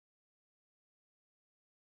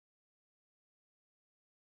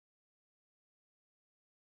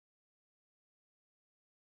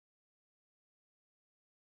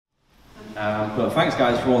But thanks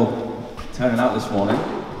guys for all turning out this morning.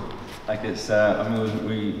 Like it's, I mean,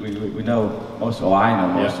 we know most, or I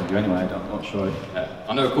know most of you anyway, I'm not sure.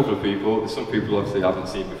 I know a couple of people, there's some people obviously I haven't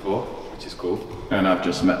seen before, which is cool. And I've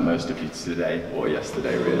just met most of you today, or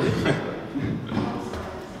yesterday really.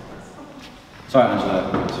 Sorry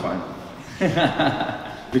Angela, it's fine.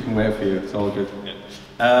 We can wait for you, it's all good.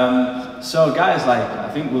 Yeah. So guys, like, I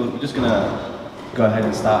think we're just gonna go ahead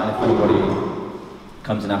and start, and if anybody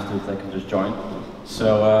comes in afterwards, they can just join.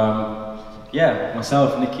 So, yeah,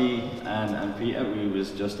 myself, Nicky, and Peter, we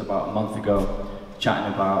was just about a month ago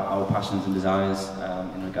chatting about our passions and desires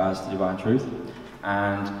in regards to divine truth,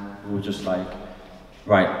 and we were just like,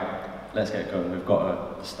 right, let's get going. We've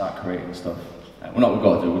got to start creating stuff. Well, not we've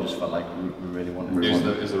got to do. We just felt like we really wanted.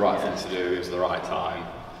 It was the right thing to do. It was the right time.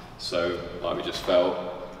 So, like, we just felt.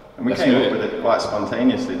 And we came up with it quite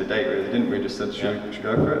spontaneously. The date, really, didn't we? Just said, should we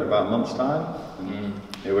go for it? About a month's time. And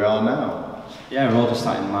here we are now. Yeah, we're all just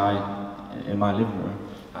sat in my living room,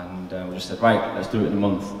 and we just said, right, let's do it in a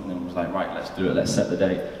month. And then it was like, right, let's do it. Let's set the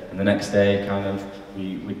date. And the next day, kind of,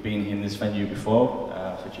 we'd been in this venue before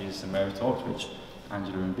for Jesus and Mary Talks, which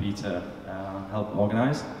Angela and Peter helped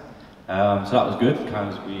organise. So that was good,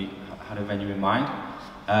 kind of, we had a venue in mind.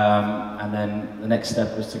 And then the next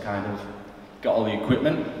step was to kind of get all the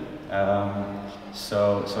equipment.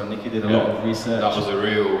 So Nicky did a lot of research. That was a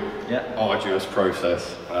real arduous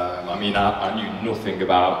process. I mean, I knew nothing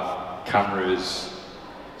about cameras,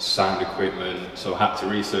 sound equipment, so I had to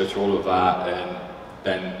research all of that and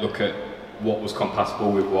then look at what was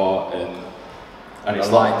compatible with what. And it's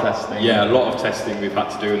a lot of testing. Yeah, a lot of testing we've had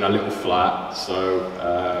to do in our little flat. So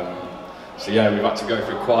yeah, we've had to go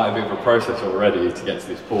through quite a bit of a process already to get to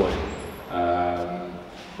this point.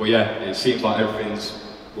 But yeah, it seems like everything's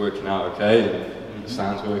working out okay and the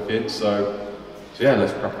sound's working. So yeah,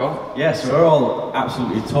 let's crack on. Yeah, so we're all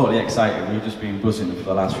absolutely totally excited. We've just been buzzing for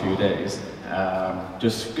the last few days.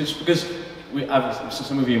 Just because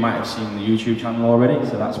some of you might have seen the YouTube channel already,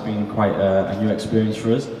 so that's been quite a new experience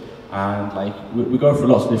for us. And like we go through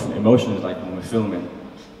lots of different emotions, like when we're filming.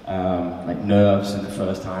 Like nerves in the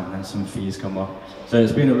first time, and then some fears come up. So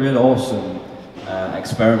it's been a really awesome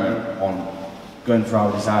experiment on going through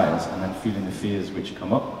our desires and then feeling the fears which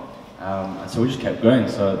come up. And so we just kept going.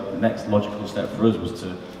 So the next logical step for us was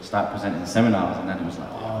to start presenting seminars, and then it was like,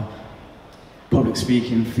 oh, public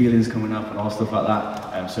speaking, feelings coming up and all stuff like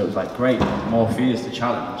that. So it was like, great, more fears to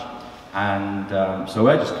challenge. And so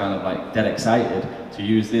we're just kind of like dead excited to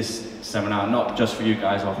use this seminar, not just for you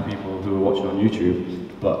guys or for people who are watching on YouTube,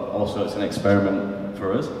 but also it's an experiment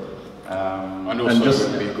for us. And also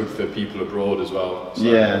it would be good for people abroad as well. So,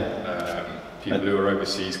 people who are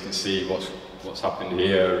overseas can see what's happened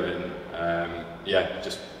here, and yeah,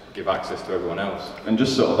 just give access to everyone else. And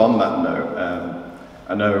just sort of on that note,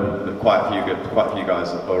 I know that quite a few guys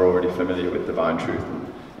are already familiar with divine truth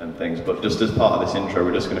and things, but just as part of this intro,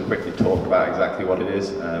 we're just going to quickly talk about exactly what it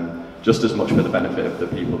is, just as much for the benefit of the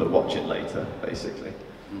people that watch it later, basically.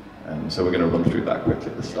 So we're going to run through that quickly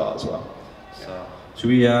at the start as well. So, should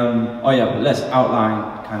we, let's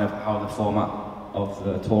outline kind of how the format of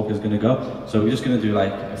the talk is going to go. So we're just going to do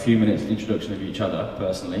like a few minutes introduction of each other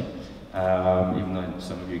personally, even though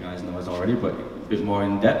some of you guys know us already, but a bit more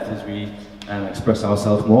in depth as we express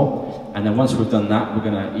ourselves more. And then once we've done that, we're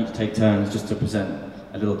going to each take turns just to present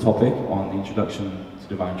a little topic on the introduction to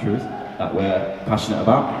divine truth that we're passionate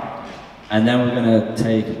about. And then we're going to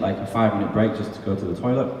take like a 5-minute break just to go to the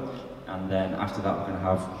toilet. And then after that, we're going to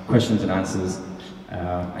have questions and answers.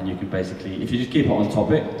 And you can basically, if you just keep it on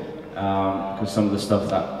topic, because some of the stuff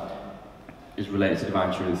that is related to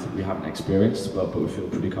divine truth we haven't experienced, but we feel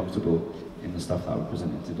pretty comfortable in the stuff that we're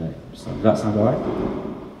presenting today. So does that sound alright?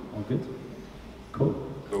 All good? Cool.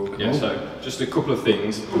 Cool. Yeah, so just a couple of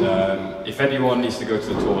things. If anyone needs to go to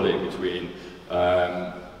the toilet in between,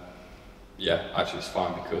 yeah, actually it's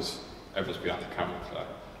fine because everyone's behind the camera.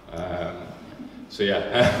 So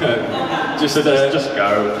yeah, just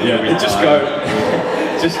go. Yeah, just go.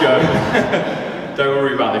 Just go. Don't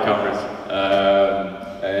worry about the cameras.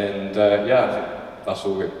 Yeah, I think that's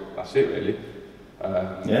all. That's it really.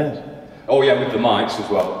 Yeah. Oh yeah, with the mics as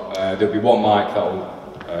well. There'll be one mic that will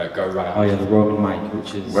go around. Oh yeah, the roving mic,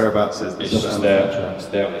 which is... Whereabouts is this? It's just there. It's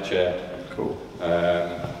there on the chair. Cool.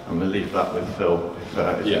 I'm going to leave that with Phil if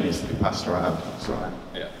it needs to be passed around. That's all right.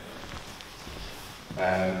 Yeah.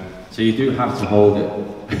 So you do have to hold it.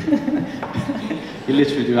 You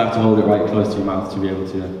literally do have to hold it right close to your mouth to be able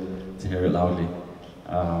to hear it loudly.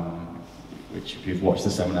 Which if you've watched the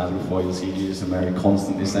seminars before, you'll see Jesus and Mary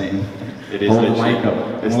constantly saying, it is hold the mic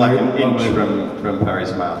up. It's like an inch from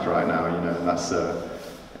Perry's mouth right now, you know, and that's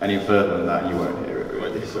any further than that you won't hear it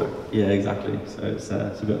really. pretty cool. Yeah, exactly. So it's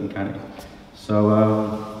a bit uncanny.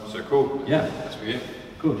 So So cool. yeah, Let's begin.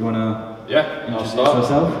 cool. Do you want to Yeah, I'll introduce start.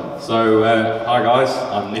 yourself? So, hi guys,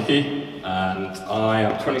 I'm Nicky, and I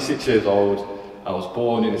am 26 years old. I was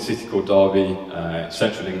born in a city called Derby,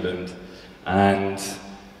 central England, and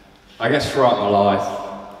I guess throughout my life,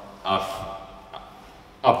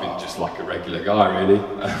 I've been just like a regular guy, really.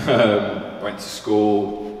 Went to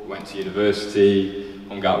school, went to university,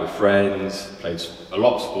 hung out with friends, played a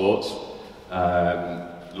lot of sports,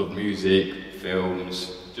 loved music,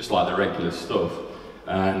 films, just like the regular stuff.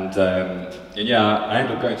 And yeah, I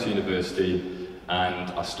ended up going to university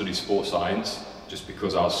and I studied sports science just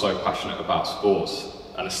because I was so passionate about sports,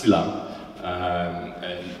 and I still am.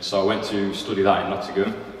 And so I went to study that in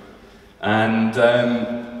Nottingham. And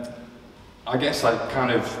I guess I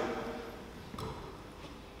kind of,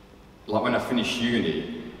 like when I finished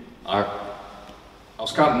uni, I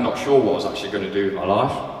was kind of not sure what I was actually going to do with my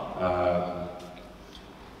life.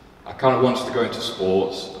 I kind of wanted to go into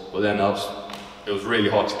sports, but then it was really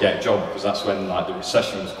hard to get a job because that's when like the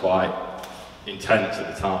recession was quite intense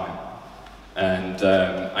at the time. And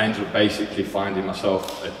I ended up basically finding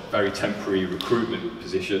myself a very temporary recruitment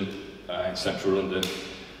position in central London,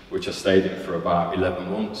 which I stayed in for about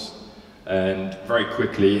 11 months. And very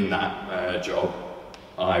quickly in that job,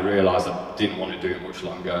 I realised I didn't want to do it much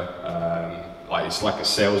longer. Like it's like a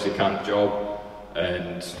salesy kind of job,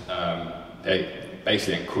 and they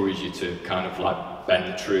basically encourage you to kind of like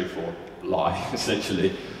bend the truth or lie,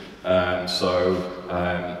 essentially. I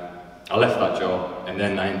left that job, and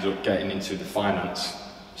then I ended up getting into the finance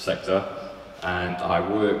sector, and I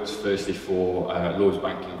worked firstly for Lloyds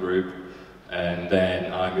Banking Group, and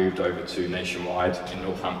then I moved over to Nationwide in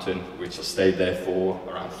Northampton, which I stayed there for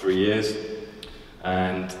around 3 years.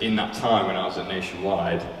 And in that time when I was at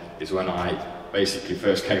Nationwide is when I basically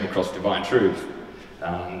first came across Divine Truth.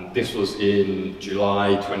 And this was in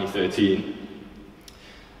July 2013.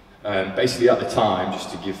 Basically at the time,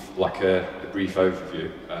 just to give like a brief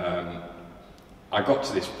overview, I got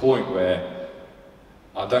to this point where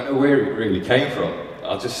I don't know where it really came from.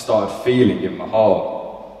 I just started feeling in my heart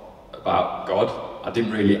about God. I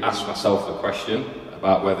didn't really ask myself the question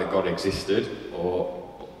about whether God existed or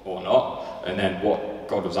not, and then what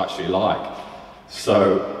God was actually like.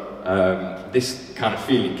 So this kind of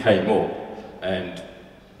feeling came up, and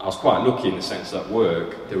I was quite lucky in the sense that at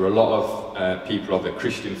work there were a lot of people of the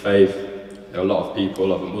Christian faith, there were a lot of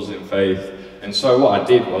people of the Muslim faith, and so what I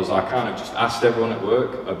did was I kind of just asked everyone at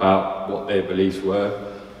work about what their beliefs were,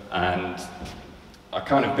 and I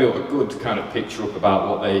kind of built a good kind of picture up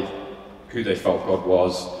about who they felt God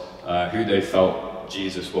was, who they felt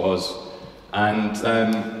Jesus was, and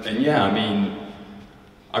yeah, I mean,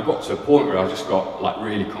 I got to a point where I just got like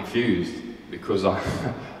really confused because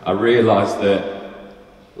I realised that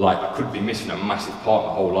like I could be missing a massive part of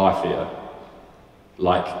my whole life here.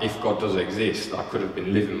 Like if God does exist, I could have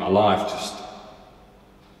been living my life just,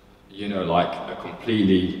 you know, like a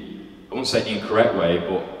completely, I wouldn't say incorrect way,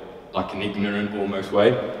 but like an ignorant almost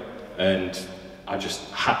way. And I just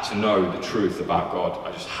had to know the truth about God.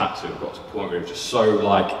 I just had to. I got to a point where it was just so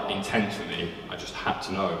like intense for me. I just had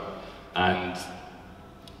to know. And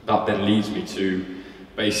that then leads me to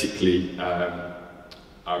basically,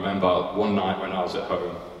 I remember one night when I was at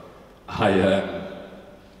home, I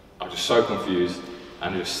was just so confused,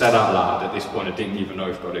 and I just said out loud, at this point I didn't even know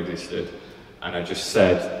if God existed, and I just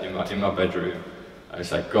said in my bedroom, I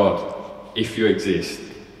said, God, if you exist,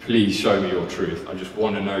 please show me your truth. I just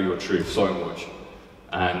want to know your truth so much.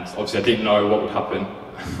 And obviously I didn't know what would happen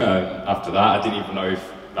after that. I didn't even know if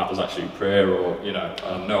that was actually prayer or, you know,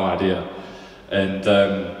 I had no idea. And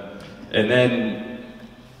then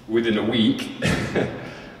within a week,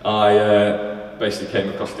 I basically came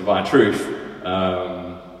across Divine Truth.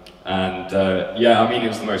 Yeah, I mean, it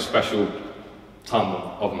was the most special time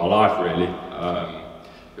of my life, really.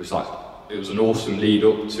 It was an awesome lead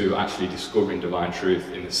up to actually discovering Divine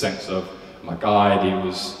Truth, in the sense of my guide, he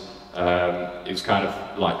was kind of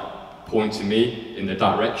like pointing me in the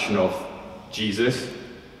direction of Jesus,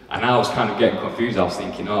 and I was kind of getting confused. I was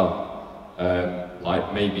thinking,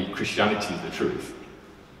 like maybe Christianity is the truth,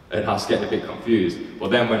 and I was getting a bit confused. But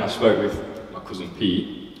then when I spoke with my cousin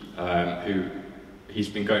Pete, who he's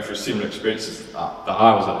been going through similar experiences that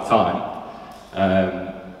I was at the time,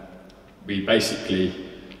 we basically,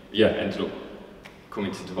 yeah, ended up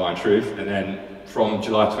coming to Divine Truth. And then from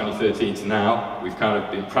July 2013 to now, we've kind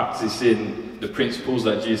of been practicing the principles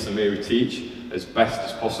that Jesus and Mary teach as best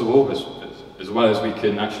as possible, as well as we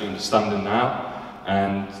can actually understand them now.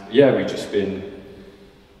 And yeah, we've just been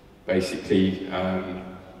basically,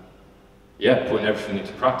 yeah, putting everything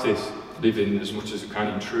into practice. living as much as we can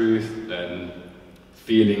in truth, and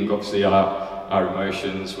feeling obviously our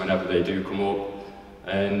emotions whenever they do come up.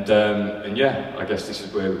 And yeah, I guess this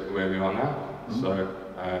is where we are now. So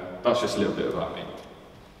that's just a little bit about me.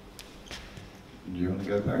 Do you want to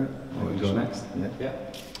go, Barry? Or go next? Yeah.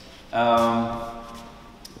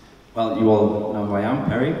 Well, you all know who I am,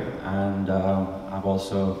 Perry, and I've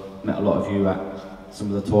also met a lot of you at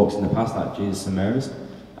some of the talks in the past, like Jesus and Mary's.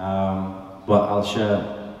 But I'll share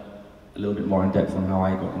a little bit more in depth on how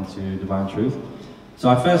I got into Divine Truth. So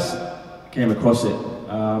I first came across it,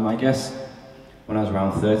 I guess, when I was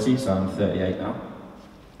around 30, so I'm 38 now.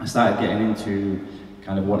 I started getting into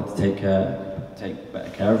kind of wanting to take better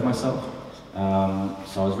care of myself.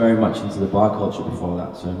 So I was very much into the bar culture before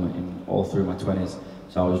that, so all through my 20s.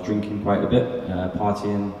 So I was drinking quite a bit,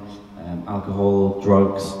 partying, alcohol,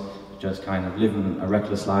 drugs, just kind of living a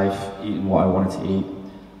reckless life, eating what I wanted to eat.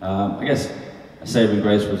 I guess a saving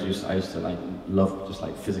grace was I used to like love just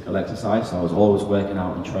like physical exercise, so I was always working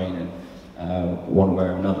out and training one way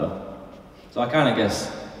or another. So I kind of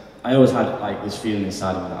guess I always had like this feeling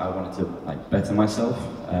inside of me that I wanted to like better myself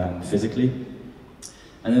physically.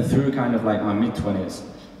 And then through kind of like my mid-20s,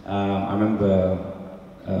 I remember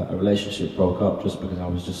a relationship broke up just because I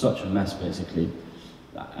was just such a mess basically.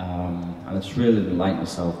 And I just really didn't like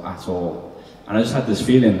myself at all. And I just had this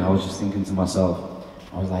feeling, I was just thinking to myself,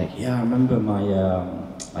 I was like, yeah, I remember my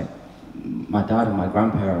dad and my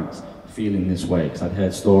grandparents feeling this way, because I'd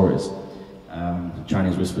heard stories,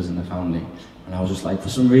 Chinese whispers in the family. And I was just like, for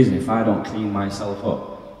some reason, if I don't clean myself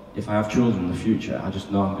up, if I have children in the future, I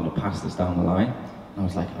just know I'm going to pass this down the line. And I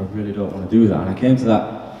was like, I really don't want to do that. And I came to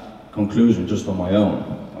that conclusion just on my own.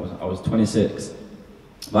 I was 26.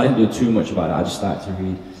 But I didn't do too much about it. I just started to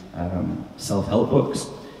read self-help books.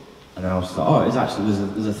 And then I was like, oh, it's actually,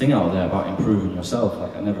 there's a thing out there about improving yourself.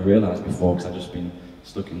 Like I never realized before, because I'd just been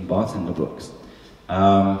stuck in bartender books.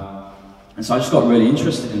 And so I just got really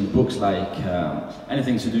interested in books like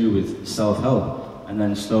anything to do with self-help. And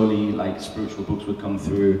then slowly, like, spiritual books would come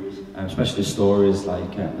through, especially stories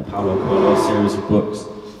like the Paulo Coelho series of books,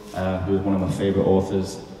 who was one of my favorite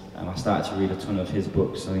authors. I started to read a ton of his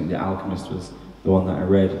books. I think The Alchemist was the one that I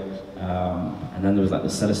read. And then there was like the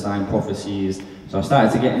Celestine prophecies. So I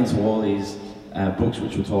started to get into all these books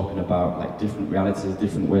which were talking about like different realities,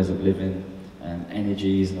 different ways of living,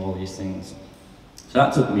 energies and all these things. So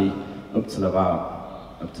that took me up till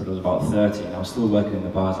I was about 30, and I was still working in the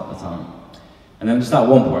bars at the time. And then just at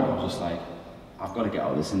one point I was just like, I've got to get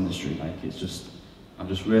out of this industry. Like I'm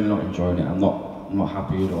just really not enjoying it. I'm not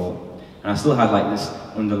happy at all. And I still had like this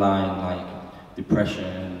underlying like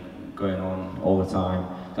depression going on all the time.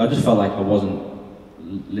 I just felt like I wasn't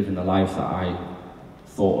living the life that I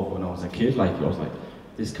thought of when I was a kid. Like I was like,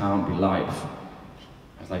 this can't be life.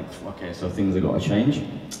 I was like, okay, so things have got to change.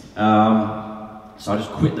 So I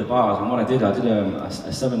just quit the bars, and what I did a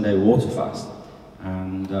 7-day water fast.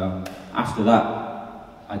 And after that,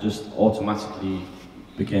 I just automatically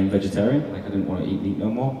became vegetarian. Like I didn't want to eat meat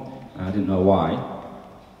no more, and I didn't know why.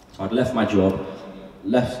 So I'd left my job,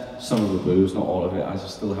 left some of the booze, not all of it. I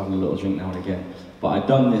was still having a little drink now and again. But I'd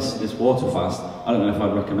done this water fast. I don't know if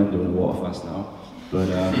I'd recommend doing a water fast now, but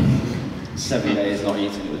 7 days not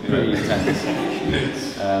eating, it was pretty intense.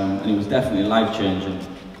 And it was definitely life-changing,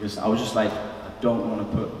 because I was just like, I don't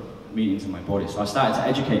want to put meat into my body. So I started to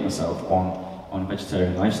educate myself on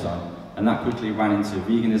vegetarian lifestyle, and that quickly ran into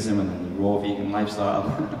veganism and then the raw vegan lifestyle.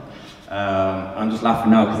 I'm just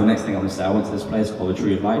laughing now because the next thing I'm going to say, I went to this place called the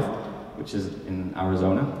Tree of Life, which is in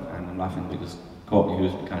Arizona, and I'm laughing because Courtney, who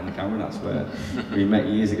was behind the camera, that's where we met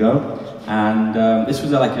years ago. And this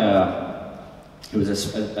was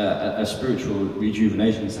a spiritual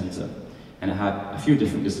rejuvenation center, and it had a few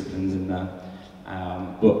different disciplines in there.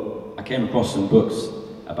 But I came across some books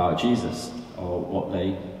about Jesus, or what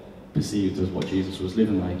they perceived as what Jesus was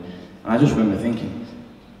living like. And I just remember thinking,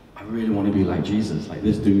 I really want to be like Jesus. Like,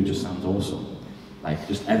 this dude just sounds awesome. Like,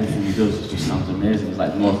 just everything he does just sounds amazing. He's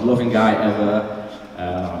like the most loving guy ever.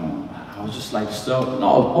 I was just like, so,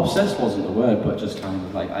 not obsessed wasn't the word, but just kind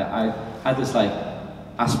of like, I had this like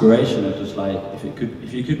aspiration of just like, if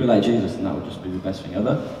you could be like Jesus, then that would just be the best thing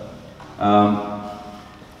ever.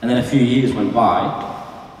 And then a few years went by,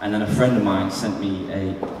 and then a friend of mine sent me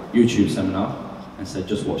a YouTube seminar and said,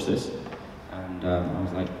 just watch this. And I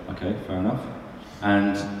was like, okay, fair enough.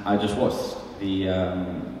 And I just watched the,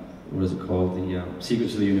 what is it called? The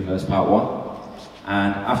Secrets of the Universe Part 1.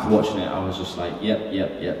 And after watching it, I was just like, yep.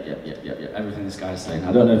 Everything this guy's saying.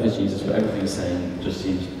 I don't know if it's Jesus, but everything he's saying just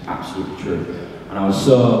seems absolutely true. And I was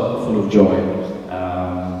so full of joy.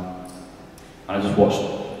 And I just watched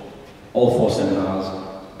all 4 seminars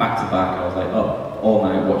back to back. I was like up all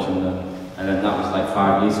night watching them. And then that was like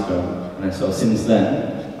 5 years ago. And then so since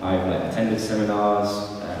then, I've like attended seminars,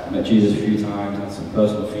 met Jesus a few times, had some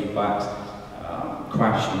personal feedbacks,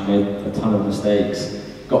 crashed and made a ton of mistakes,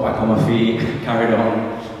 got back on my feet, carried on.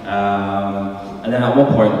 And then at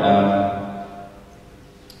one point,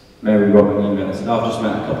 Mary wrote me an email and said, I've just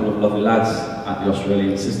met a couple of lovely lads at the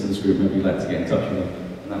Australian Assistance Group, maybe you'd like to get in touch with me.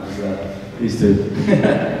 And that was these two.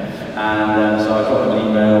 And so I dropped them an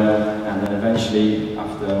email, and then eventually,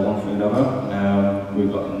 after one thing and another, we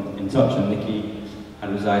got in touch, and Nicky had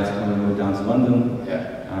decided to come and move down to London.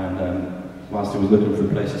 Yeah. And whilst he was looking for a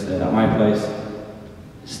place, he stayed at my place.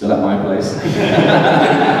 Still at my place.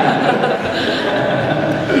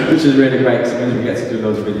 Which is really great, because it means we get to do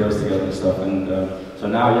loads of videos together and stuff. And so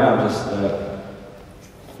now, yeah, I'm just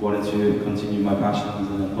wanting to continue my passions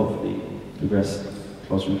and then hopefully progress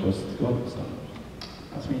closer and closer to God. So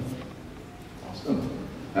that's me. Awesome.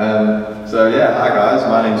 So yeah, hi guys,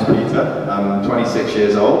 my name's Peter. I'm 26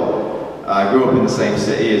 years old. I grew up in the same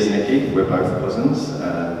city as Nicky. We're both cousins.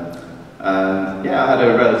 And yeah, I had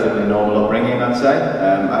a relatively normal upbringing, I'd say.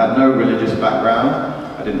 I had no religious background.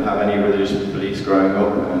 I didn't have any religious beliefs growing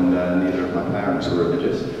up, and neither of my parents were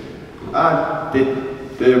religious. I did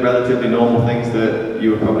the relatively normal things that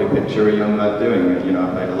you would probably picture a young lad doing. You know,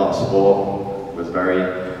 I played a lot of sport, was very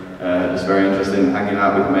interested in hanging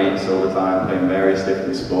out with mates all the time, playing various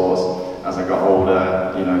different sports. As I got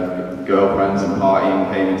older, you know, girlfriends and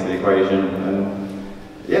partying came into the equation, and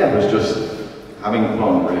yeah, it was just having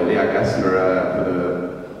fun, really, I guess, for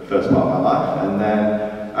the first part of my life. And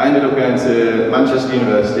then I ended up going to Manchester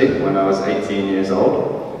University when I was 18 years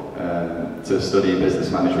old to study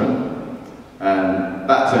business management. And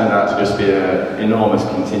that turned out to just be an enormous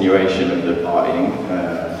continuation of the partying,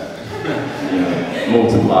 you know,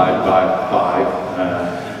 multiplied by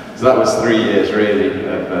 5. So that was 3 years, really,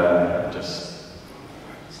 of just,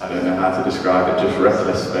 I don't know how to describe it, just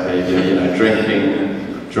reckless behaviour, you know,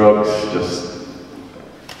 drinking, drugs, just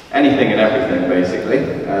anything and everything, basically.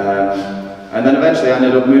 And then eventually I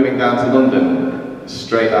ended up moving down to London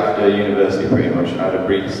straight after university, pretty much. I had a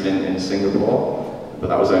brief stint in Singapore, but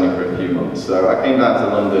that was only for a few months. So I came down to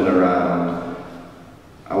London around,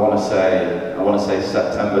 I want to say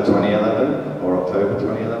September 2011 or October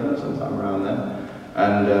 2011, sometime around then.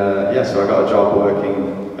 And yeah, so I got a job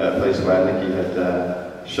working at a place where Nicky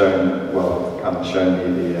had shown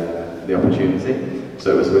me the opportunity.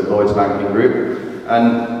 So it was with Lloyds Banking Group.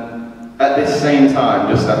 And at this same time,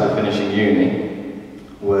 just after finishing uni,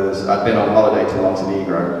 I'd been on holiday to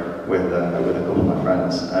Montenegro with a couple of my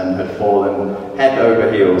friends, and had fallen head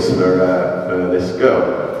over heels for this girl.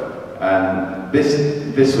 And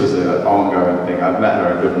this was an ongoing thing. I'd met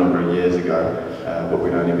her a good number of years ago, but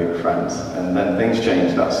we'd only been friends. And then things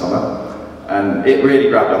changed that summer, and it really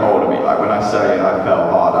grabbed a hold of me. Like when I say I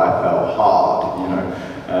fell hard, you know.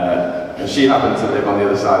 And she happened to live on the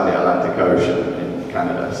other side of the Atlantic Ocean in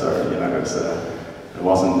Canada, so you know it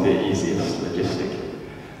wasn't the easiest logistic.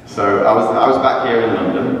 So I was back here in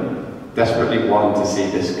London, desperately wanting to see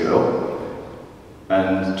this girl,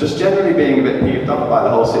 and just generally being a bit peeved off by the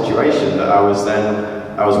whole situation. That I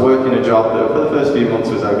was working a job that for the first few months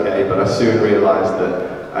was okay, but I soon realised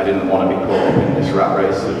that I didn't want to be caught up in this rat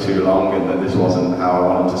race for too long, and that this wasn't how I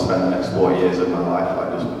wanted to spend the next 4 years of my life,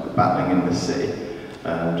 like just battling in this city.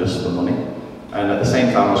 Just for money. And at the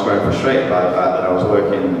same time I was growing frustrated by the fact that I was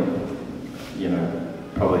working, you know,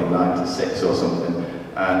 probably 9 to 6 or something,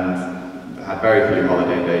 and had very few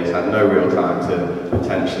holiday days, had no real time to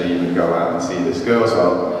potentially even go out and see this girl.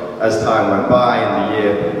 So as time went by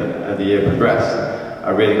and the year progressed, I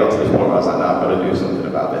really got to this point where I was like, no, I've got to do something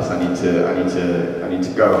about this. I need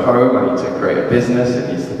to go home, I need to create a business, it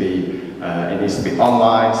needs to be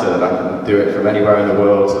online so that I can do it from anywhere in the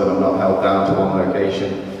world, so that I'm not held down to one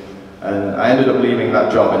location. And I ended up leaving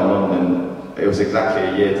that job in London. It was exactly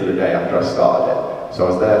a year to the day after I started it. So I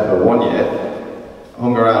was there for 1 year,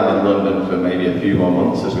 hung around in London for maybe a few more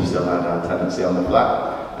months as we still had our tenancy on the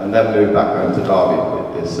flat, and then moved back home to Derby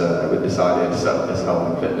with this idea to set up this health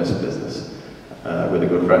and fitness business with a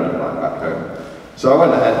good friend of mine back home. So I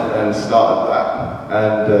went ahead and started that,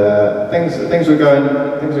 and things were going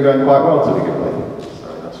quite well, to begin with.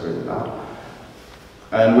 Sorry, that's really bad.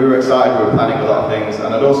 And we were excited. We were planning a lot of things,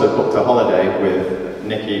 and I'd also booked a holiday with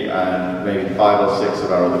Nicky and maybe 5 or 6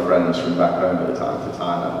 of our other friends from back home at the time to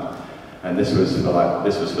Thailand. And this was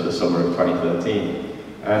for the summer of 2013.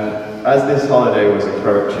 And as this holiday was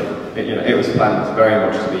approaching, it was planned very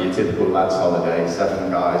much to be a typical lads' holiday,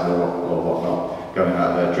 7 guys or whatnot, going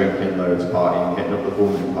out there, drinking loads, partying, hitting up the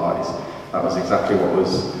booming parties. That was exactly what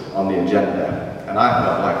was on the agenda. And I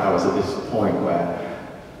felt like I was at this point where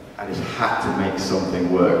I just had to make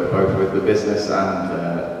something work, both with the business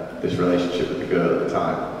and this relationship with the girl at the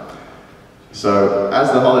time. So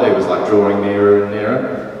as the holiday was like drawing nearer and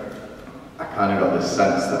nearer, I kind of got this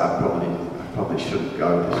sense that I probably shouldn't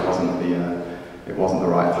go. It wasn't the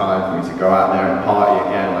right time for me to go out there and party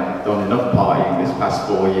again. Like, I've done enough partying this past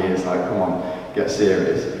 4 years. Like, come on, get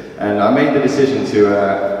serious. And I made the decision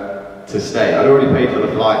to stay. I'd already paid for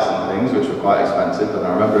the flights and things, which were quite expensive, and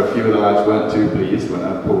I remember a few of the lads weren't too pleased when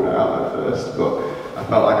I pulled out at first, but I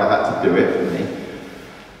felt like I had to do it for me.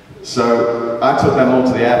 So I took them all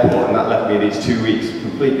to the airport, and that left me these 2 weeks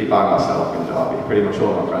completely by myself in Derby. Pretty much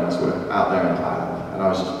all my friends were out there in Thailand, and I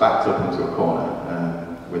was just backed up into a corner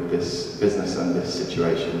with this business and this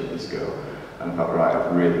situation with this girl, and I felt, right,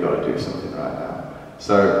 I've really got to do something right now.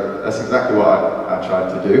 So that's exactly what I tried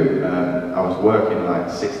to do. I was working like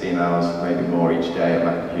 16 hours, maybe more each day at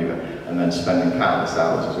my computer, and then spending countless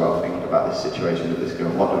hours as well thinking about this situation with this girl.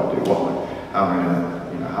 What do I do? How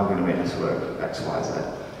am I going to make this work? X, Y, Z.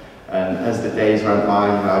 And as the days went by,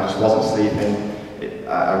 I just wasn't sleeping.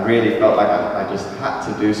 I really felt like I just had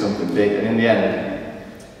to do something big. And in the end,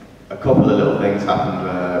 a couple of little things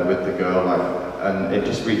happened with the girl, and it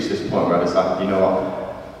just reached this point where I decided, you know what,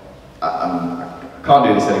 I can't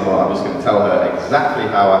do this anymore. I'm just going to tell her exactly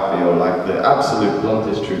how I feel, like the absolute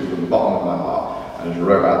bluntest truth from the bottom of my heart. And I just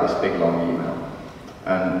wrote out this big long email.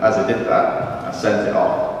 And as I did that, I sent it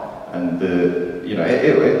off. And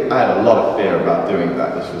I had a lot of fear about doing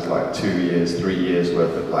that. This was like 2 years, 3 years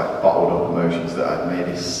worth of like bottled up emotions that I'd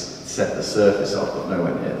maybe set the surface of, but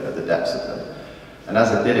nowhere near the depths of them. And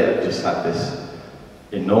as I did it, I just had this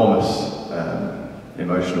enormous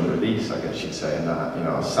emotional release, I guess you'd say. And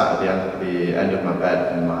I was sat at the end of my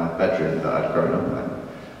bed in my bedroom that I'd grown up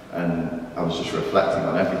in, and I was just reflecting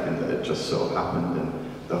on everything that had just sort of happened and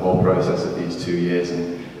the whole process of these 2 years.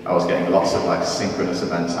 And I was getting lots of like synchronous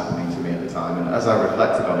events happening to me at the time. And as I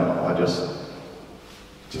reflected on it all, I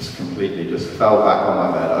just completely just fell back on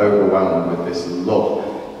my bed, overwhelmed with this love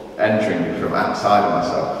entering me from outside of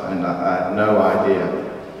myself. And I had no idea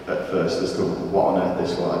at first as to what on earth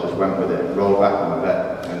this was. I just went with it, rolled back on my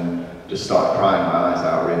bed, and just started crying my eyes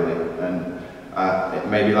out, really. And it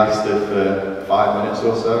maybe lasted for 5 minutes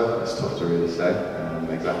or so. It's tough to really say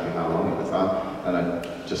exactly how long at the time. And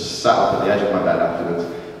I just sat up at the edge of my bed afterwards,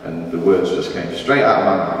 and the words just came straight out of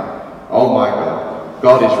my mouth. Oh my God,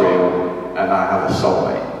 God is real, and I have a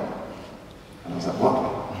soulmate. And I was like, what?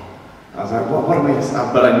 I was like, what am I going to say?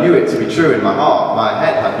 But I knew it to be true in my heart. My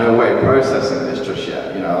head had no way of processing this just yet.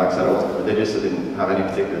 Like I said, I wasn't religious, I didn't have any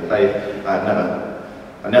particular faith.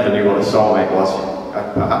 I never knew what a soulmate was. I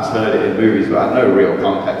perhaps heard it in movies, but I had no real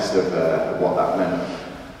context of what that meant.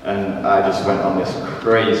 And I just went on this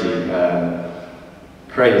crazy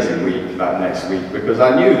week that next week, because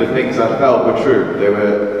I knew the things I felt were true. They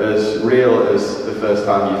were as real as the first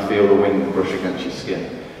time you feel the wind brush against your skin.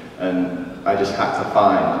 And I just had to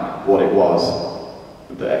find what it was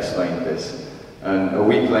that explained this. And a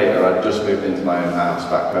week later, I'd just moved into my own house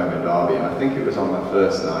back home in Derby, and I think it was on my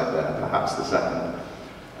first night there, perhaps the second.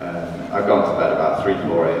 I'd gone to bed about 3,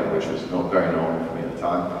 4 a.m, which was not very normal for me at the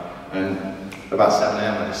time. And about 7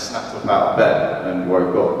 a.m, I just snapped up out of bed and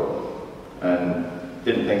woke up, and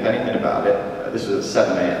didn't think anything about it. This was at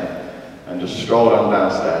 7 a.m, and just strolled on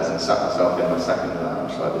downstairs and sat myself in my second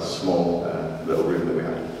lounge, like this small little room that we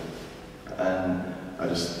had. And I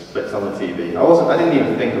just flipped on the TV. I didn't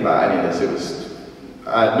even think about any of this.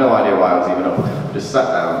 I had no idea why I was even up. I just sat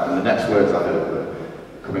down, and the next words I heard were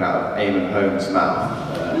coming out of Eamon Holmes' mouth.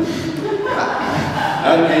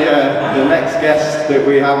 And the next guest that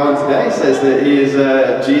we have on today says that he is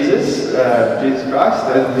Jesus Christ,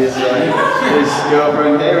 and his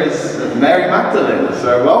girlfriend here is Mary Magdalene.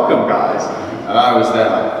 So welcome, guys. And I was there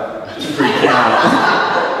like, just freaking out.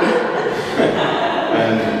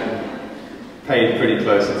 And paid pretty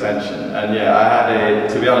close attention. And yeah,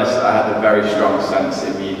 to be honest, I had a very strong sense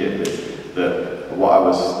immediately that what I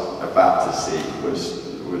was about to see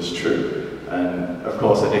was true. And of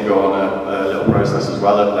course, I did go on a little process as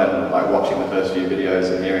well of then like watching the first few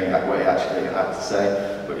videos and hearing what he actually had to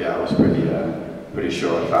say. But yeah, I was pretty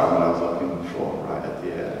sure I found what I was looking for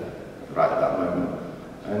right at that moment.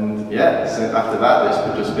 And yeah, so after that, it's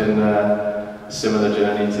just been a similar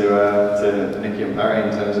journey to Nicky and Perry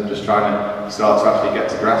in terms of just trying to start to actually get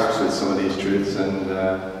to grasps with some of these truths and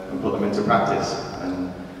put them into practice.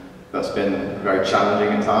 And that's been very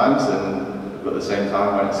challenging at times, but at the same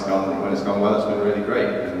time, when it's gone well, it's been really great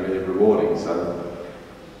and really rewarding. So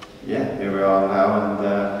yeah, here we are now,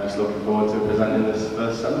 and just looking forward to presenting this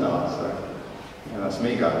first seminar. So yeah, that's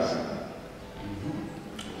me, guys.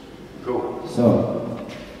 Cool. So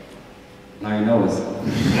Now you know us.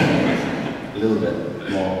 A little bit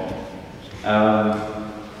more.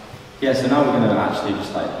 Yeah, so now we're going to actually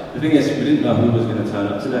just like, the thing is, we didn't know who was going to turn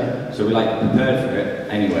up today, so we like prepared for it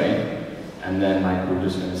anyway, and then like we're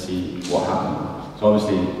just going to see what happened. So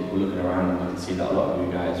obviously we're looking around and we can see that a lot of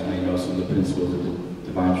you guys may know some of the principles of the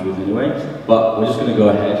divine truth anyway, but we're just going to go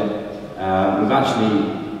ahead. We've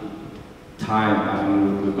actually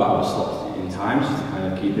we've got our slots in time just to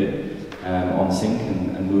kind of keep it on sync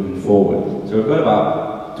and moving forward. So we've got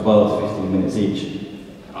about 12 to 15 minutes each.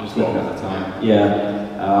 Just looking at the time. Yeah.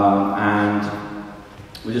 And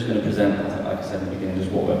we're just going to present, like I said in the beginning,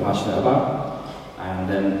 just what we're passionate about, and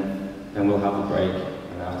then we'll have a break,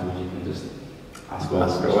 and afterwards you can just ask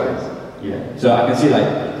away. Yeah. So I can see like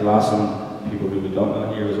there are some people who we don't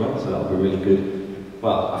know here as well, so that'll be really good.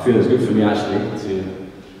 Well, I feel it's good for me actually to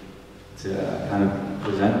kind of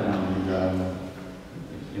present and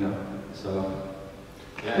you know. So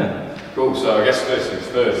yeah, cool. So I guess first things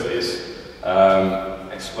first is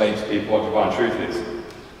explain to people what divine truth is.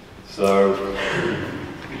 So, for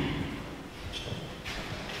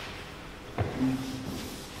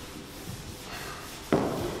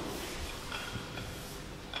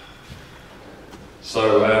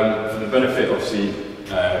the benefit, obviously,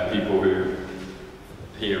 people who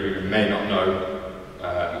here who may not know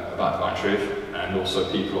about divine truth, and also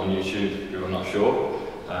people on YouTube who are not sure,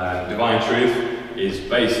 divine truth is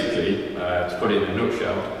basically, to put it in a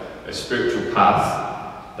nutshell, a spiritual path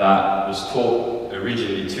that was taught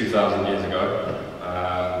originally 2,000 years ago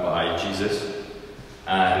by Jesus,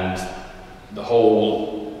 and the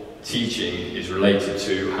whole teaching is related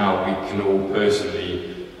to how we can all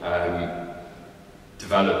personally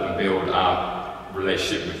develop and build our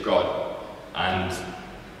relationship with God. And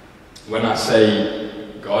when I say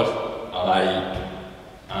God, I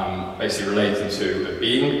am basically relating to a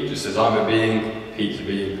being, just as I'm a being, Pete's a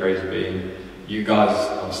being, Praise a being. You guys,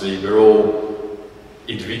 obviously, we're all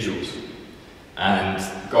individuals. And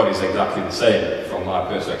God is exactly the same from my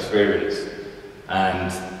personal experience.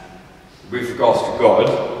 And with regards to God,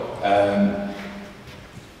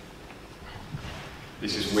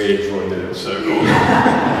 this is weird drawing a little circle.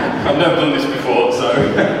 I've never done this before,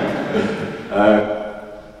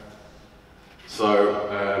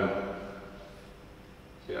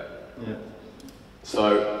 yeah.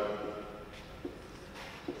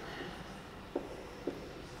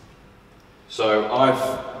 So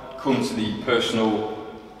I've come to the personal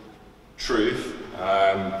truth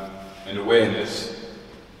and awareness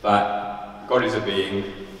that God is a being,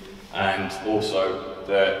 and also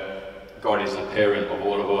that God is the parent of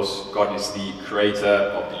all of us. God is the creator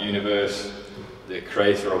of the universe, the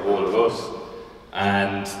creator of all of us,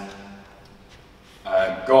 and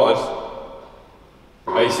God,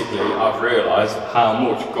 basically, I've realised how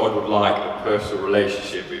much God would like a personal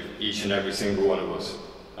relationship with each and every single one of us.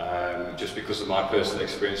 Just because of my personal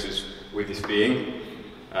experiences with this being.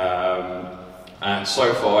 And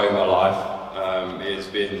so far in my life, it has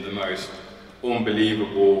been the most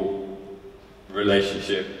unbelievable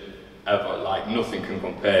relationship ever. Like, nothing can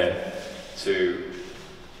compare to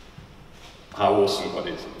how awesome God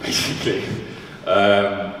is, basically.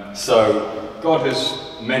 So, God has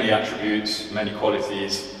many attributes, many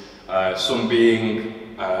qualities, some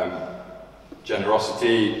being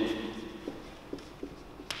generosity,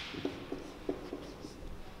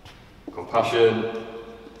 compassion,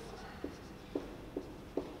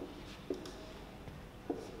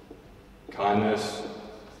 kindness,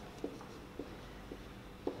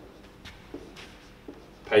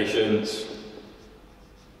 patience,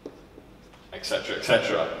 etc.,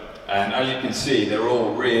 etc. And as you can see, they're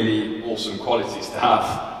all really awesome qualities to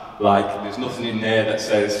have. Like, there's nothing in there that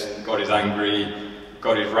says God is angry,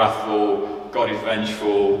 God is wrathful, God is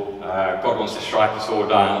vengeful, God wants to strike us all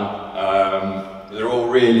down. They're all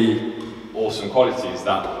really awesome qualities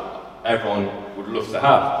that everyone would love to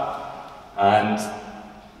have. And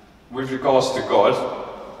with regards to God,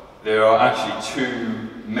 there are actually two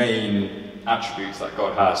main attributes that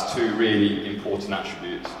God has, two really important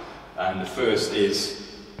attributes. And the first is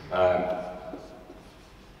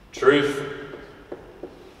truth,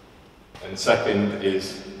 and the second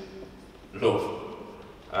is love.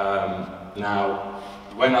 Now,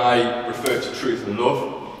 when I refer to truth and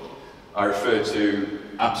love, I refer to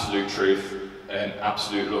absolute truth and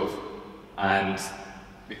absolute love. And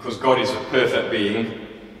because God is a perfect being,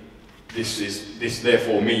 this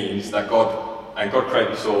therefore means that God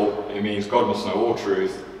created us all, and it means God must know all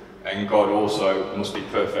truth, and God also must be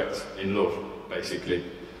perfect in love, basically.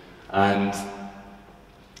 And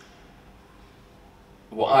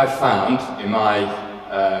what I've found in my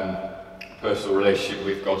personal relationship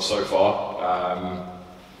with God so far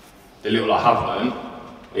the little I have learned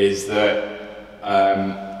is that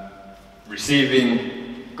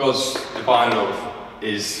receiving God's divine love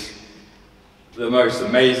is the most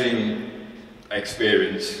amazing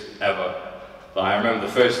experience ever. Like, I remember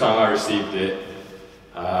the first time I received it,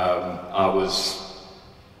 I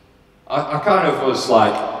kind of was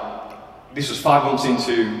like, this was 5 months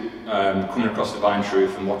into coming across divine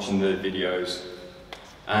truth and watching the videos,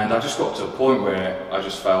 and I just got to a point where I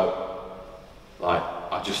just felt like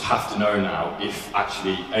I just have to know now if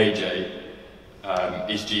actually AJ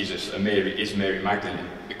is Jesus and Mary is Mary Magdalene,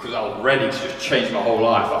 because I was ready to just change my whole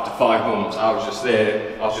life. After 5 months, I was just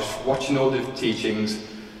there, I was just watching all the teachings,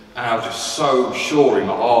 and I was just so sure in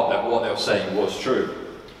my heart that what they were saying was true.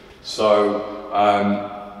 So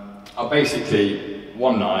I basically,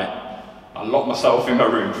 one night, I locked myself in my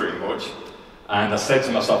room pretty much, and I said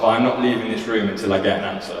to myself, I'm not leaving this room until I get an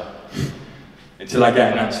answer. Until I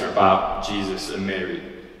get an answer about Jesus and Mary,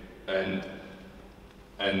 and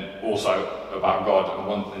also about God,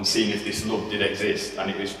 and seeing if this love did exist and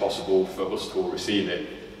it was possible for us to all receive it.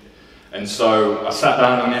 And so I sat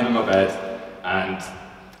down on the end of my bed and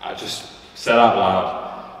I just said out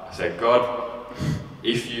loud, I said, God,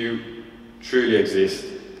 if you truly exist,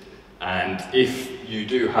 and if you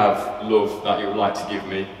do have love that you would like to give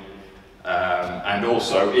me, and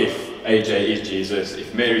also if AJ is Jesus,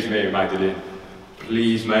 if Mary's Mary Magdalene,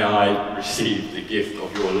 please may I receive the gift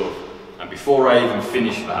of your love. And before I even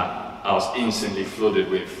finished that, I was instantly flooded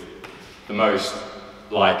with the most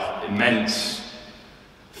immense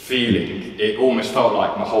feeling. It almost felt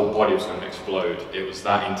like my whole body was going to explode. It was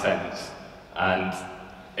that intense. And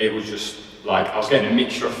it was just like, I was getting a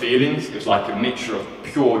mixture of feelings. It was like a mixture of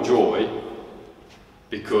pure joy,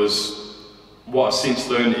 because what I've since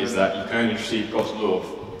learned is that you can only receive God's love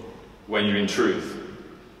when you're in truth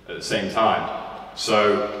at the same time.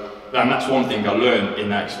 So, and that's one thing I learned in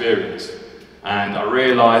that experience. And I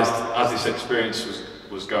realised as this experience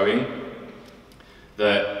was going,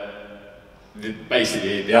 that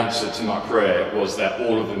basically the answer to my prayer was that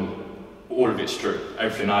all of it's true.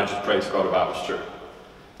 Everything I just prayed to God about was true.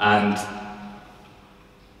 And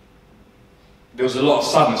there was a lot of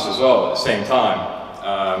sadness as well at the same time.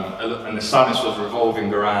 And the sadness was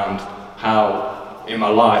revolving around how in my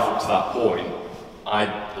life up to that point, I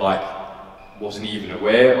wasn't even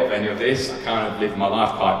aware of any of this. I kind of lived my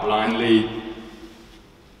life quite blindly.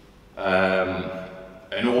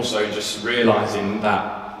 And also just realising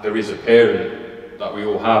that there is a parent that we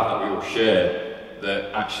all have, that we all share,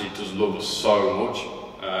 that actually does love us so much.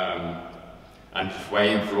 And just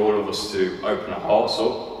waiting for all of us to open our hearts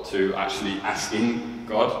up to actually asking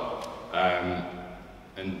God and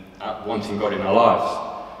wanting God in our lives.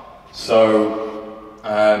 So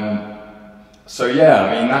yeah,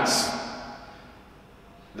 I mean, that's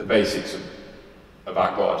the basics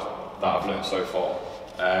about God that I've learned so far.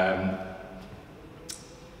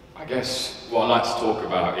 I guess what I'd like to talk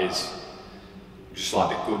about is just like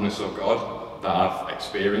the goodness of God that I've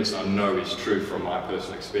experienced. I know is true from my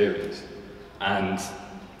personal experience. And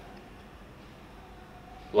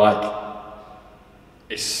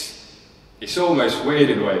it's almost weird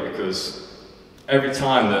in a way, because every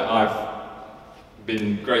time that I've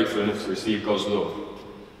been grateful enough to receive God's love,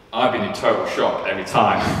 I've been in total shock every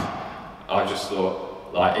time. I just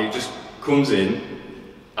thought, it just comes in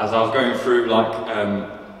as I was going through,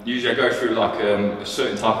 usually I go through a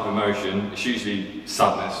certain type of emotion. It's usually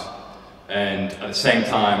sadness, and at the same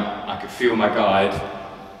time I could feel my guide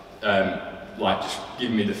just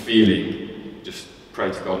give me the feeling, just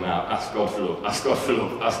pray to God now, ask God for love, ask God for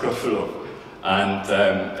love, ask God for love.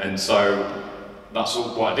 And so that's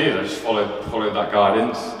all what I did. I just followed that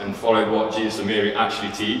guidance and followed what Jesus and Mary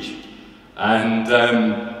actually teach. And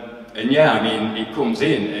yeah, I mean, it comes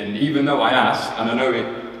in, and even though I ask, and I know it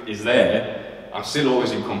is there, I'm still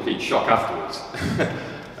always in complete shock afterwards.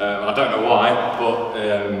 I don't know why, but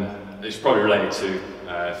it's probably related to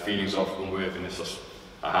feelings of unworthiness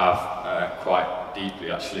I have quite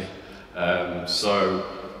deeply, actually. So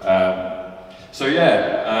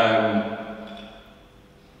yeah,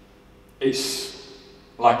 it's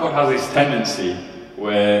like God has this tendency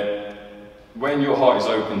where when your heart is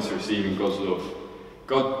open to receiving God's love,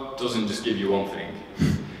 God doesn't just give you one thing.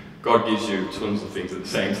 God gives you tons of things at the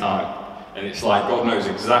same time. And it's like God knows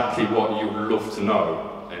exactly what you would love to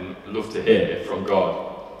know and love to hear from God.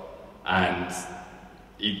 And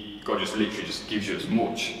God just literally just gives you as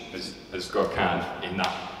much as God can in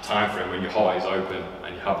that time frame when your heart is open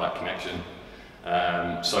and you have that connection.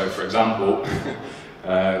 So for example,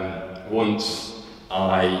 once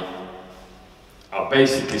I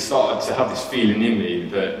basically started to have this feeling in me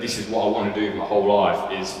that this is what I want to do with my whole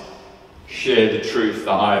life, is share the truth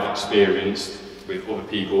that I've experienced with other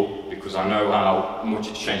people, because I know how much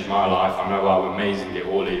it's changed my life, I know how amazing it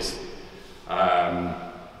all is. And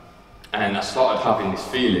I started having this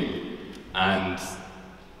feeling, and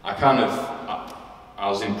I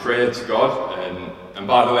was in prayer to God, and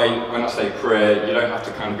by the way, when I say prayer, you don't have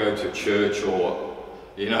to kind of go to a church or,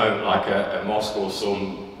 you know, like a mosque or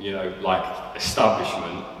some, you know, like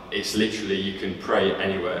establishment. It's literally, you can pray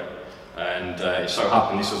anywhere. And it so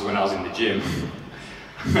happened this was when I was in the gym.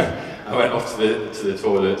 I went off to the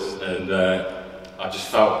toilets, and I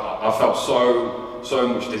felt so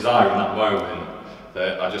much desire in that moment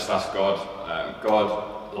that I just asked God,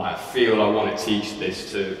 God, like, I feel I want to teach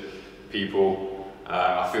this to people.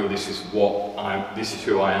 I feel this is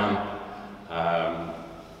who I am.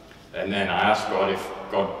 And then I asked God if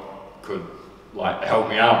God could, like, help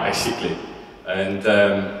me out, basically. And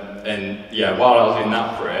yeah, while I was in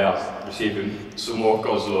that prayer, I was receiving some more of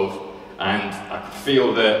God's love, and I could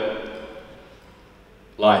feel that,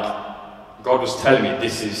 like, God was telling me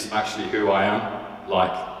this is actually who I am.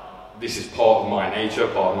 Like, this is part of my nature,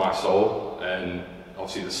 part of my soul, and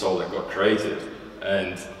obviously the soul that God created.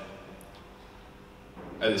 And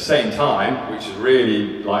at the same time, which is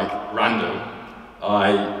really, like, random,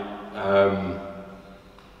 I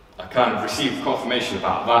kind of received confirmation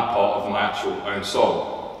about that part of my actual own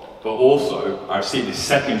soul. But also, I received this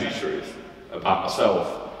secondary truth about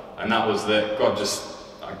myself, and that was that I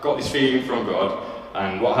got this feeling from God,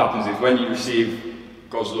 and what happens is when you receive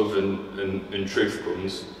God's love and truth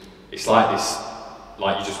comes, it's like this,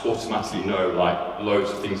 like, you just automatically know, like,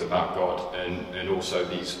 loads of things about God, and also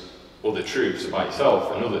these other truths about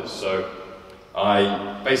yourself and others. So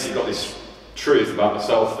I basically got this truth about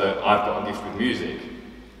myself that I've got a gift with music,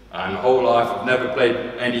 and my whole life I've never played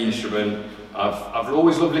any instrument. I've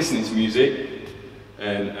always loved listening to music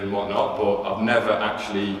and whatnot, but I've never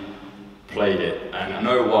actually played it, and I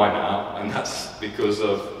know why now, and that's because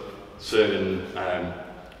of certain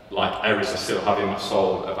like errors I still have in my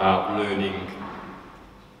soul about learning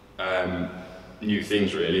new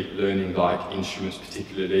things, really, learning, like, instruments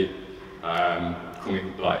particularly,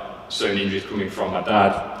 coming, like, certain injuries coming from my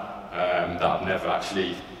dad that I've never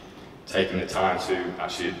actually taken the time to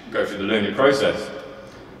actually go through the learning process.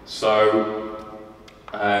 So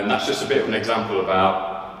that's just a bit of an example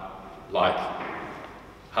about, like,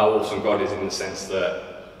 how awesome God is, in the sense that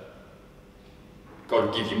God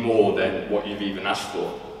will give you more than what you've even asked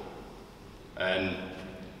for. And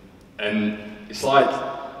it's like,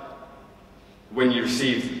 when you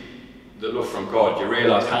receive the love from God, you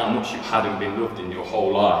realise how much you hadn't been loved in your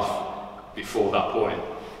whole life before that point.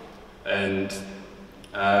 And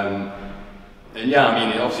yeah, I mean,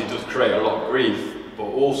 it obviously does create a lot of grief, but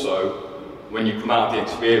also, when you come out of the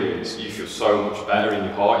experience, you feel so much better in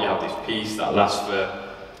your heart. You have this peace that lasts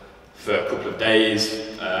for a couple of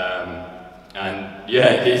days, and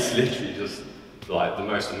yeah, it's literally just, like, the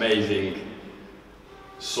most amazing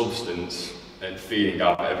substance and feeling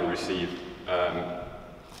I've ever received.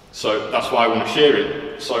 So that's why I want to share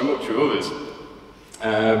it so much with others.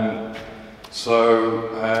 Let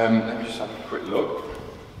me just have a quick look.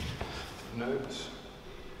 Notes.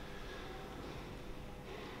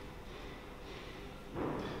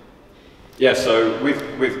 Yeah, so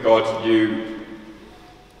with God,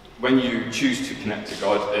 when you choose to connect to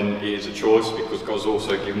God, and it is a choice because God's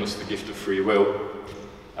also given us the gift of free will,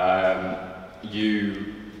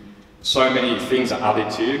 so many things are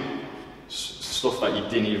added to you, stuff that you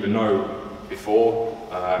didn't even know before,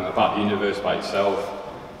 about the universe, about yourself,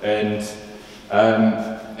 and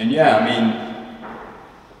yeah, I mean,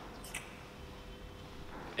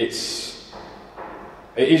 it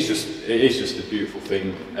is just a beautiful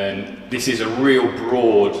thing, and this is a real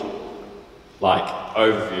broad, like,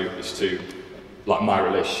 overview as to, like, my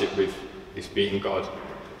relationship with this being God,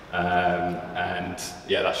 and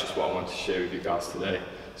yeah, that's just what I want to share with you guys today.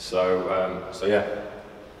 So yeah.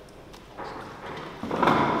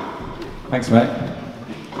 Thanks, mate.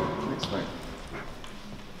 Thanks, mate.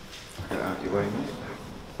 Get out of your way, mate.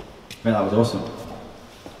 Mate, that was awesome.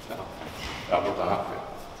 I love that outfit.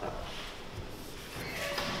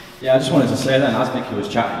 Yeah, I just wanted to say then, as Nicky was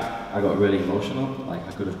chatting, I got really emotional. Like,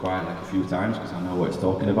 I could have cried, like, a few times because I know what he's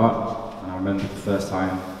talking about, and I remember the first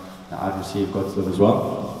time that I'd received God's love as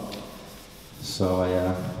well. So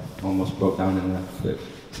I almost broke down in a flip,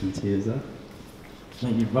 some tears there.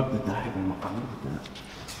 Mate, you rubbed the diagram up, I love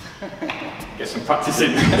that. Get some practice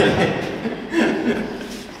in.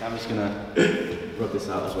 I'm just gonna rub this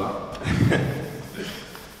out as well.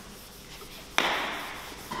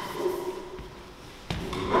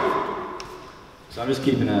 So I'm just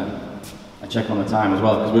keeping a check on the time as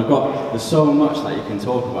well, because there's so much that you can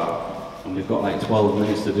talk about. and we've got like 12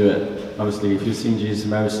 minutes to do it. Obviously, if you've seen Jesus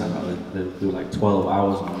Mary Magdalene, they'll do like 12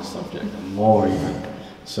 hours on this subject, and more even.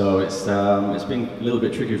 So it's been a little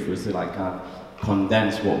bit tricky for us to like kind of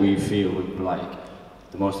condense what we feel would be like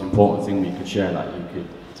the most important thing we could share that you could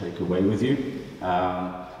take away with you.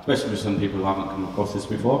 Especially with some people who haven't come across this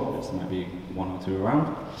before, because there might be one or two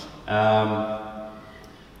around.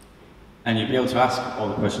 And you'd be able to ask all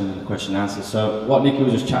the questions and the question and answers. So what Nicky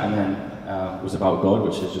was just chatting then was about God,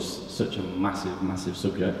 which is just such a massive, massive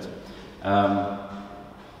subject.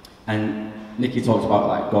 And Nicky talked about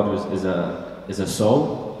like God is a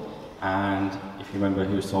soul, and if you remember,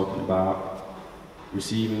 he was talking about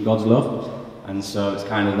receiving God's love. And so it's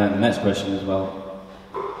kind of then the next question as well,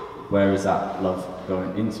 where is that love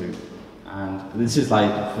going into? And this is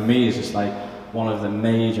like, for me, it's just like one of the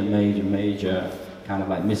major kind of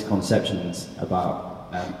like misconceptions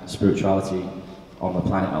about spirituality on the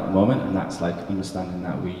planet at the moment, and that's like understanding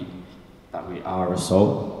that we are a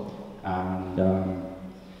soul. And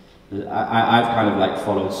I've kind of like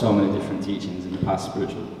followed so many different teachings in the past,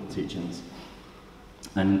 spiritual teachings,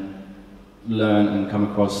 and learn and come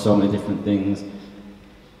across so many different things.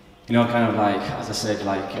 You know, kind of like, as I said,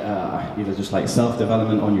 like either just like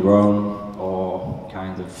self-development on your own, or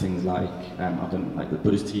kind of things like, I've done like the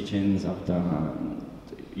Buddhist teachings, I've done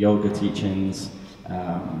yoga teachings,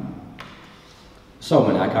 so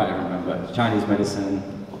many, I can't even remember, Chinese medicine,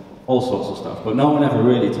 all sorts of stuff, but no one ever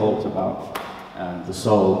really talked about the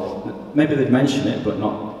soul. Maybe they'd mention it, but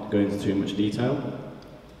not go into too much detail.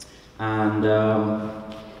 And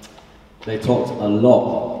they talked a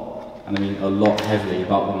lot, and I mean a lot heavily,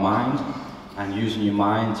 about the mind and using your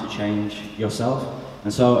mind to change yourself.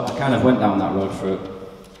 And so I kind of went down that road for,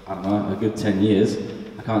 I don't know, a good 10 years.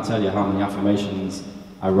 I can't tell you how many affirmations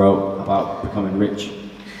I wrote about becoming rich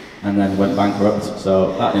and then went bankrupt,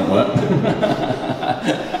 so that didn't work.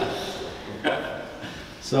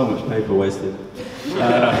 So much paper wasted.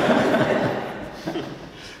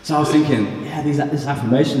 So I was thinking, yeah, this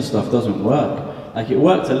affirmation stuff doesn't work. Like, it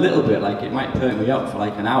worked a little bit, like it might perk me up for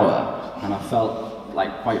like an hour, and I felt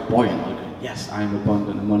like quite buoyant, like, yes, I am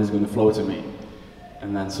abundant and money's going to flow to me.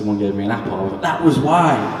 And then someone gave me an apple, I was like, that was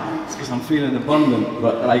why! It's because I'm feeling abundant.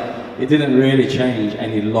 But like, it didn't really change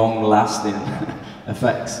any long-lasting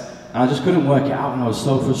effects. And I just couldn't work it out, and I was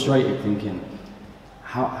so frustrated thinking,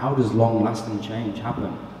 how does long-lasting change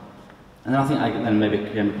happen? And then I think I then maybe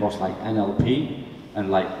came across like NLP, and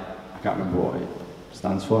like, I can't remember what it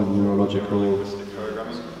stands for, neurological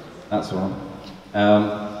programming. That's the one.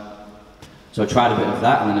 So I tried a bit of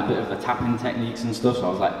that, and then a bit of the tapping techniques and stuff. So I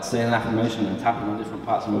was like saying an affirmation and tapping on different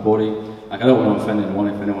parts of my body. Like, I don't want to offend anyone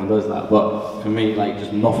if anyone does that, but for me, like,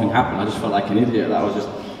 just nothing happened. I just felt like an idiot. That was just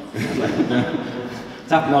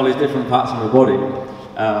tapping all these different parts of my body.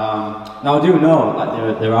 Now I do know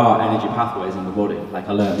like there are energy pathways in the body. Like,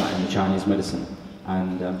 I learned that in the Chinese medicine.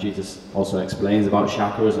 And Jesus also explains about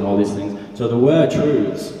chakras and all these things. So there were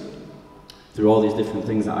truths through all these different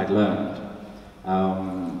things that I'd learned.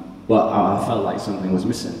 But I felt like something was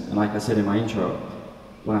missing. And like I said in my intro,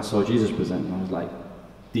 when I saw Jesus present, I was like,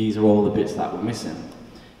 these are all the bits that were missing.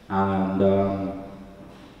 And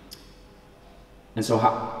so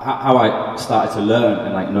how I started to learn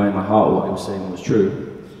and like know in my heart what he was saying was true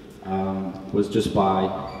was just by...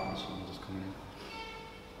 Someone's just coming in.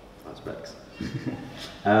 That's Bex.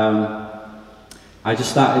 I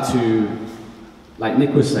just started to, like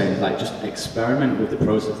Nick was saying, like just experiment with the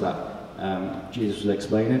process that Jesus was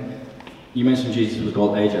explaining. You mentioned Jesus was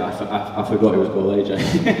called AJ. I forgot he was called AJ.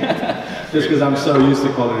 Just because I'm so used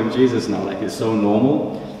to calling him Jesus now, like it's so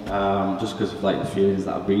normal. Just because of like the feelings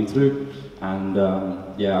that I've been through. And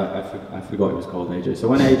yeah, I forgot he was called AJ. So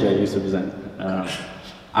when AJ used to present,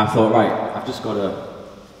 I thought, right, I've just got to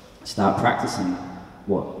start practicing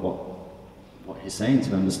what he's saying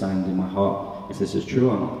to understand in my heart if this is true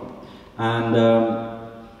or not. And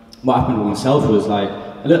what happened with myself was like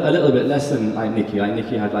a little bit less than like Nicky. Like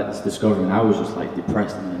Nicky had like this discovery, and I was just like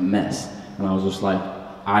depressed and a mess. And I was just like,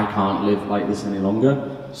 I can't live like this any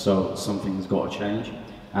longer. So something's got to change.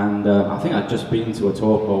 And I think I'd just been to a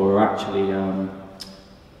talk where we were actually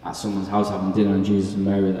at someone's house having dinner, and Jesus and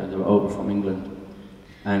Mary, they were over from England.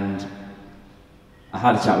 And I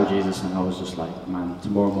had a chat with Jesus, and I was just like, man,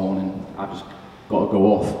 tomorrow morning I've just got to go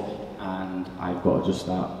off, and I've got to just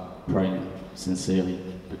start praying sincerely,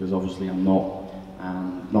 because obviously I'm not,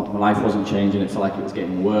 and my life wasn't changing. It felt like it was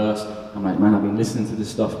getting worse. I'm like, man, I've been listening to this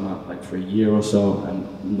stuff now like for a year or so,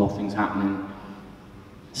 and nothing's happening.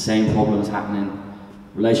 Same problems happening.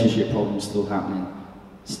 Relationship problems still happening,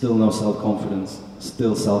 still no self-confidence,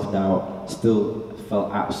 still self-doubt, still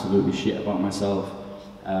felt absolutely shit about myself.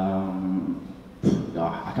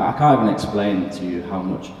 I I can't even explain to you how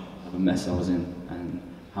much of a mess I was in and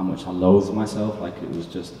how much I loathed myself. Like, it was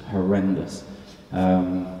just horrendous.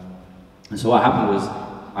 And so what happened was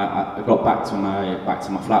I got back to my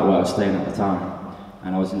flat where I was staying at the time,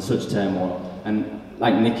 and I was in such turmoil. And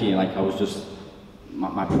like Nicky, like I was just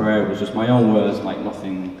my prayer was just my own words, like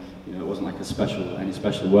nothing. You know, it wasn't like any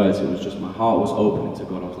special words. It was just my heart was open to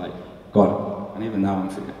God. I was like, God, and even now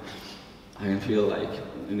I can feel like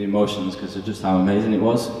in the emotions because of just how amazing it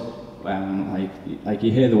was. Like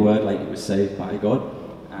you hear the word, like it was saved by God,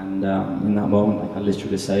 and in that moment, like I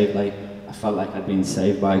literally saved. Like I felt like I'd been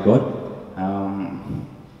saved by God.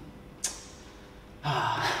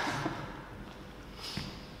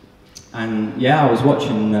 And yeah, I was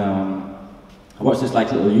watching. I watched this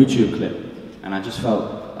like little YouTube clip, and I just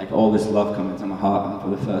felt like all this love come into my heart, and for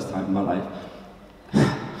the first time in my life,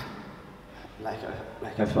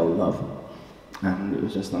 like I felt love, and it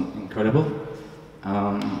was just incredible.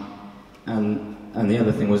 And the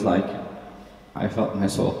other thing was like I felt my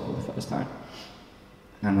soul for the first time,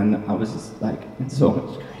 and then I was just like in so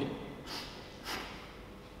much grief.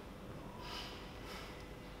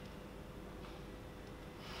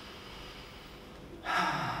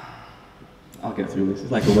 I'll get through this.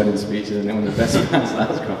 It's like a wedding speech, and then when the best man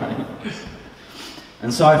starts crying.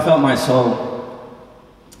 And so I felt my soul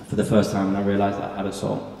for the first time, and I realized I had a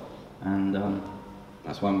soul. And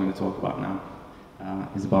that's what I'm going to talk about now,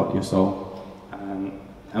 is about your soul.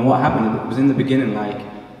 And what happened was in the beginning, like,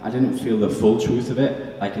 I didn't feel the full truth of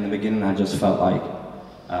it. Like in the beginning, I just felt like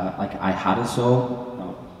I had a soul.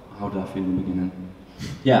 No, how did I feel in the beginning?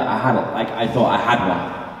 Yeah, I had it. Like, I thought I had one.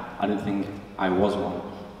 I didn't think I was one.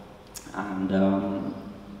 And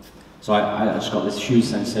so I just got this huge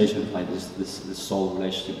sensation of like this soul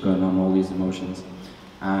relationship going on, all these emotions.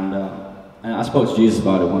 And I spoke to Jesus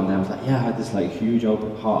about it one day. I was like, yeah, I had this like huge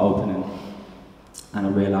heart opening, and I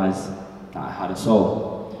realized that I had a soul.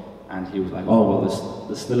 And he was like, oh, well,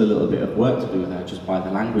 there's still a little bit of work to do there just by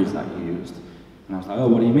the language that you used. And I was like, oh,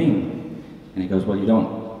 what do you mean? And he goes, well, you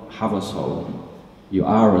don't have a soul, you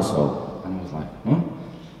are a soul. And I was like, huh?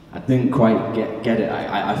 I didn't quite get it.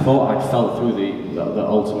 I thought I'd felt through the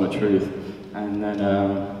ultimate truth, and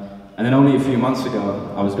then only a few months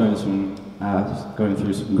ago I was going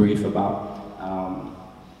through some grief about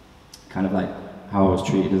kind of like how I was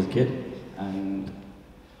treated as a kid, and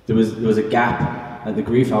there was a gap. The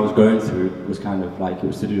grief I was going through was kind of like, it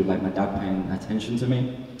was to do with like my dad paying attention to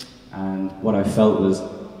me, and what I felt was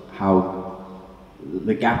how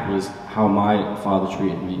the gap was how my father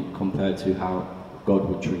treated me compared to how God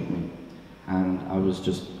would treat me. And I was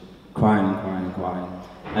just crying and crying and crying.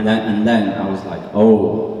 And then I was like,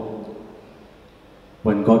 oh,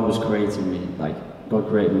 when God was creating me, like God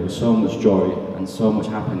created me with so much joy and so much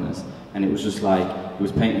happiness, and it was just like, he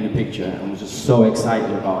was painting a picture and was just so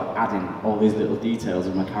excited about adding all these little details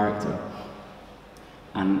of my character.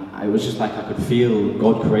 And it was just like I could feel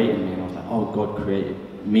God creating me, and I was like, oh, God created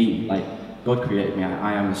me. Like, God created me,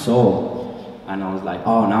 I am a soul. And I was like,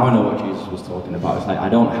 oh, now I know what Jesus was talking about. It's like, I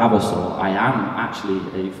don't have a soul. I am actually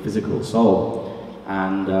a physical soul.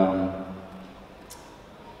 And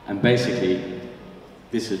basically,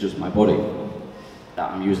 this is just my body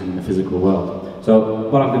that I'm using in the physical world. So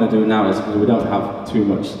what I'm going to do now is, because we don't have too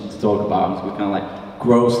much to talk about, I'm just going to kind of like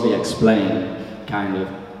grossly explain kind of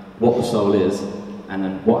what the soul is, and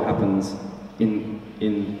then what happens in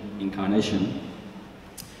Incarnation,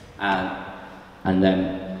 and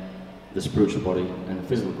then the spiritual body and the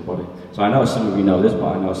physical body. So I know some of you know this,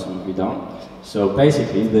 but I know some of you don't. So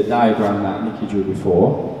basically, the diagram that Nicky drew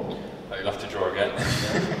before... Oh, you'll have to draw again.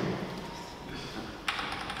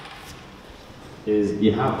 is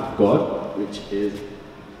you have God, which is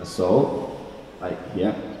a soul, like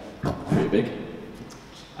here, pretty big.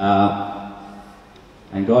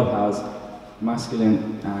 And God has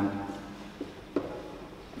masculine and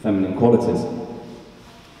feminine qualities.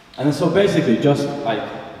 And so basically, just like,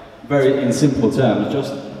 very in simple terms,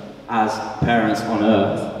 just as parents on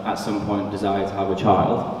earth at some point desire to have a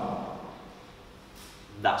child,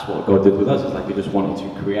 that's what God did with us. It's like He just wanted to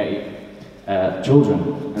create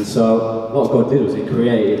children. And so what God did was He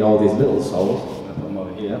created all these little souls. I'm going to put them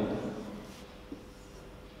over here,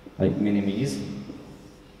 like mini-me's.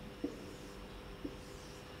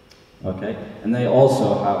 Okay, and they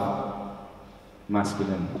also have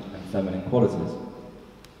masculine and feminine qualities.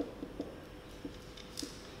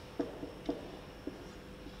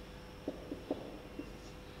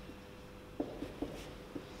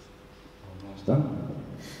 Done?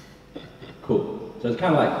 Cool. So it's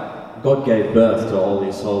kind of like God gave birth to all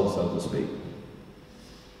these souls, so to speak.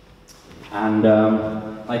 And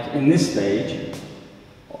like in this stage,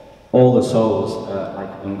 all the souls are like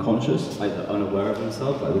unconscious, like they're unaware of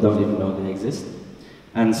themselves, like they don't even know they exist.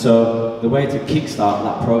 And so the way to kickstart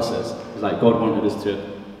that process is like God wanted us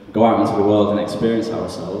to go out into the world and experience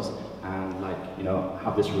ourselves and like, you know,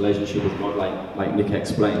 have this relationship with God like Nicky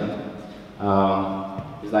explained.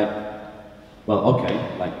 It's like, well,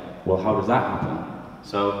 okay, like, well, how does that happen?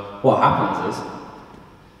 So what happens is,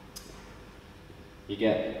 you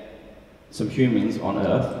get some humans on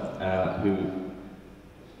Earth who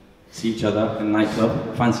see each other in a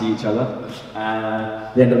nightclub, fancy each other,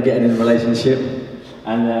 they end up getting in a relationship,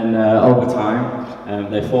 and then over time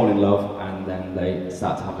they fall in love, and then they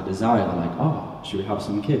start to have a desire. They're like, oh, should we have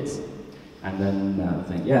some kids? And then they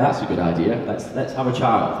think, yeah, that's a good idea, let's have a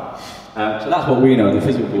child. So that's what we know in the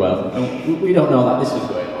physical world, and we don't know that this is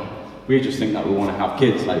going on. We just think that we want to have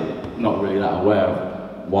kids, like not really that aware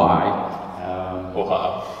of why. Or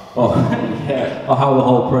how. Or, yeah, or how the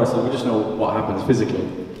whole process, we just know what happens physically.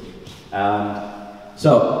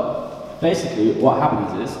 So, basically what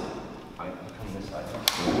happens is, I come this side,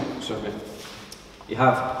 sorry. You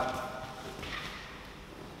have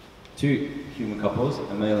two human couples,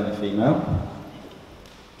 a male and a female.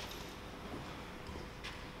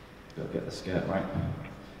 Gotta get the skirt right.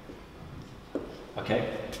 Okay.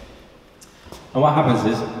 And what happens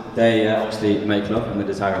is, they obviously make love and they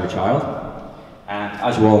desire a child. And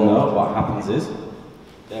as you all know, what happens is,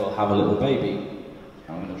 they will have a little baby.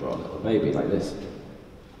 I'm going to draw a little baby like this.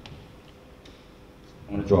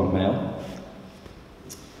 I'm going to draw a male.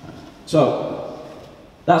 So,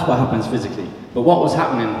 that's what happens physically. But what was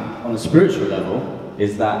happening on a spiritual level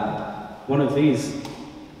is that one of these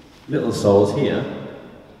little souls here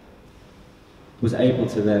was able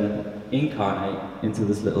to then incarnate into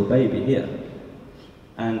this little baby here.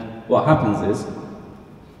 And what happens is,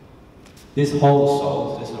 this whole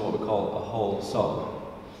soul, this is what we call a whole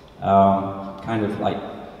soul, kind of like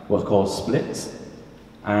what's called splits.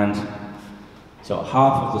 And so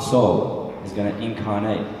half of the soul is going to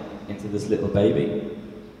incarnate into this little baby,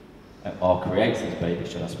 or create this baby,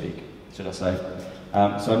 should I say.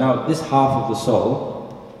 So now this half of the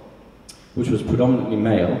soul, which was predominantly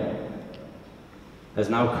male, has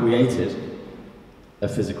now created a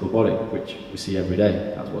physical body, which we see every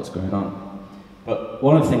day. That's what's going on. But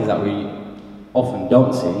one of the things that we often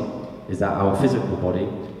don't see is that our physical body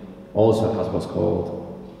also has what's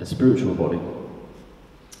called a spiritual body.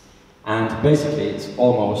 And basically it's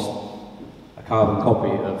almost a carbon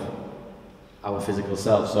copy of our physical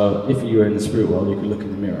self. So if you were in the spirit world, you could look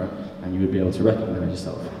in the mirror and you would be able to recognize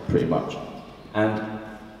yourself, pretty much. And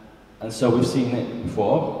so we've seen it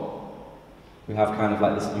before. We have kind of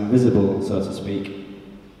like this invisible, so to speak,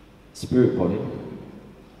 spirit body,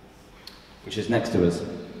 which is next to us.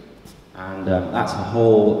 And that's a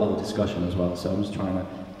whole other discussion as well, so I'm just trying to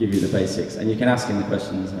give you the basics. And you can ask him the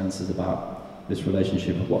questions and answers about this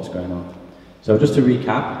relationship of what's going on. So just to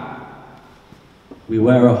recap, we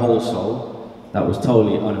were a whole soul that was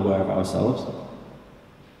totally unaware of ourselves.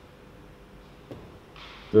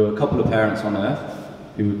 There were a couple of parents on earth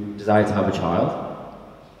who desired to have a child.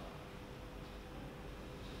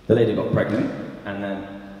 The lady got pregnant, and then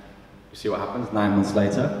you see what happens, 9 months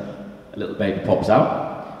later, a little baby pops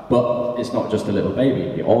out. But it's not just a little baby,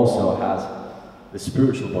 it also has the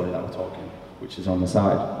spiritual body that we're talking, which is on the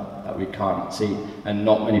side, that we can't see. And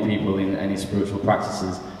not many people in any spiritual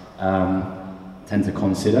practices tend to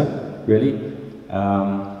consider, really.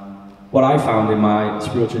 What I found in my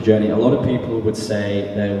spiritual journey, a lot of people would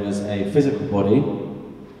say there was a physical body,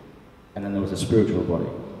 and then there was a spiritual body.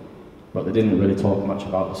 But they didn't really talk much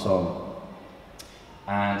about the soul.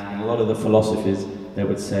 And in a lot of the philosophies, they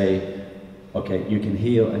would say, okay, you can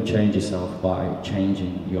heal and change yourself by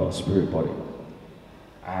changing your spirit body.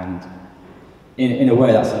 And in a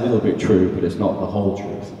way that's a little bit true, but it's not the whole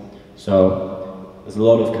truth. So there's a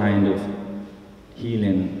lot of kind of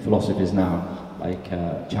healing philosophies now, like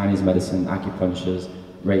Chinese medicine, acupunctures,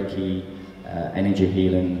 Reiki, energy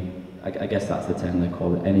healing. I guess that's the term they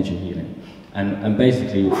call it, energy healing. And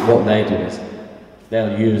basically what they do is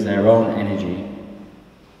they'll use their own energy,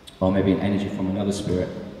 or maybe an energy from another spirit,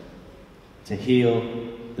 to heal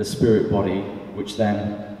the spirit body, which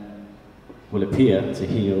then will appear to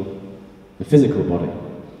heal the physical body.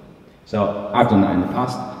 So I've done that in the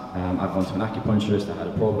past. I've gone to an acupuncturist, I had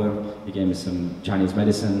a problem, he gave me some Chinese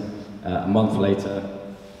medicine. A month later,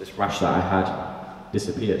 this rash that I had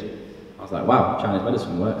disappeared. I was like, wow, Chinese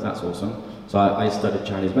medicine works, that's awesome. So I studied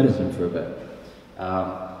Chinese medicine for a bit.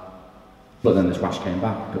 But then this rash came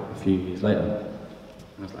back a few years later.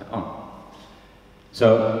 And I was like, oh.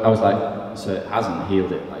 So I was like, so it hasn't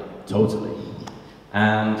healed it, like, totally.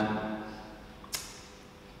 And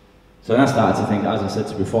So then I started to think, as I said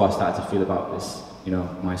to you before, I started to feel about this, you know,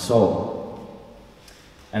 my soul.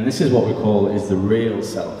 And this is what we call is the real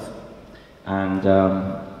self. And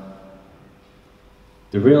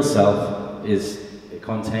the real self it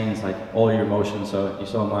contains like all your emotions. So you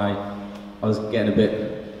saw I was getting a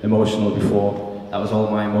bit emotional before. That was all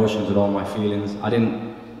my emotions and all my feelings. I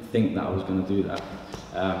didn't think that I was going to do that.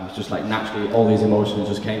 It's just like naturally all these emotions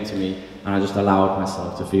just came to me and I just allowed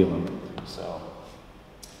myself to feel them. So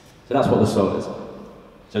that's what the soul is.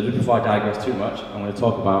 So just before I digress too much, I'm going to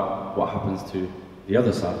talk about what happens to the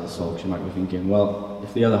other side of the soul, because you might be thinking, well,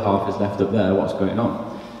 if the other half is left up there, what's going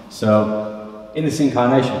on? So in this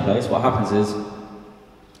incarnation place, what happens is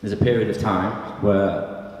there's a period of time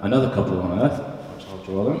where another couple on Earth, which I'll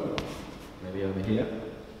draw them, maybe over here.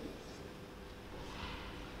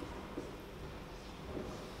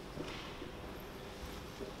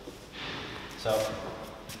 So,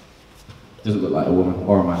 doesn't look like a woman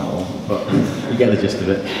or a man at all, but you get the gist of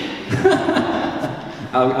it.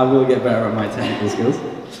 I will get better at my technical skills.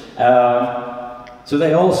 So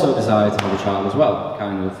they also desire to have a child as well.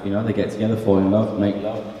 Kind of, you know, they get together, fall in love, make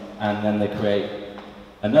love, and then they create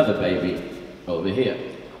another baby over here.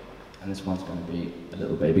 And this one's going to be a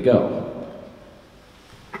little baby girl.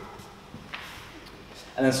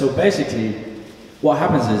 And then so basically, what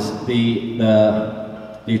happens is the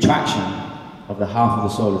attraction of the half of the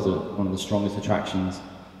soul is one of the strongest attractions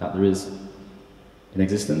that there is in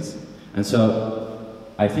existence. And so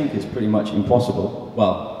I think it's pretty much impossible.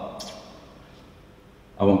 Well,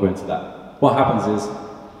 I won't go into that. What happens is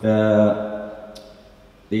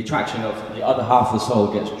the attraction of the other half of the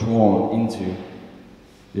soul gets drawn into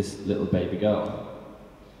this little baby girl.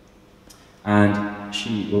 And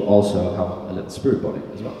she will also have a little spirit body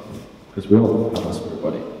as well. Because we all have a spirit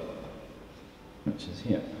body, which is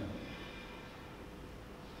here.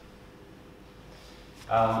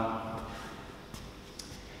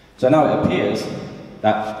 So now it appears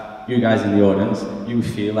that you guys in the audience, you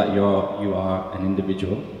feel that you are an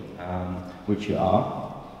individual, which you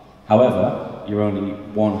are. However, you're only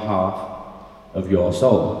one half of your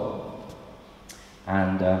soul.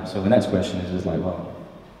 And so the next question is like, well,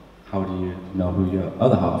 how do you know who your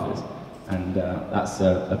other half is? And that's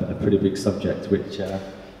a pretty big subject, which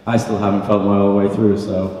I still haven't felt my whole way through,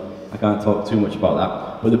 so I can't talk too much about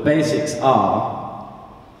that. But the basics are,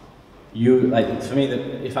 for me,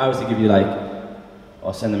 if I was to give you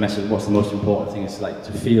or send a message, what's the most important thing is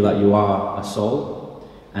to feel that you are a soul,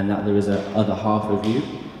 and that there is a other half of you,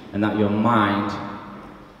 and that your mind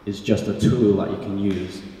is just a tool that you can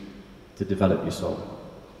use to develop your soul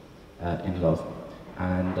in love.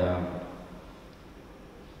 And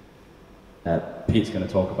Pete's going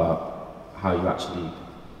to talk about how you actually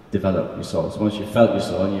develop your soul. So once you've felt your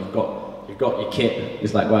soul and you've got your kit,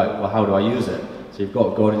 it's like, right, well, how do I use it? So you've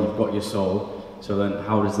got God and you've got your soul. So then,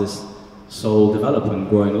 how does this soul develop and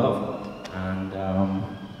grow in love? And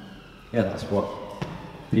yeah, that's what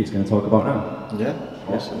Pete's going to talk about now. Yeah,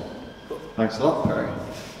 awesome. Yeah. Thanks a lot, Perry.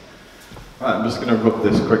 Right, I'm just going to rub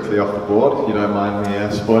this quickly off the board, if you don't mind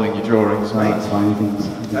me spoiling your drawings, mate. That's fine, you can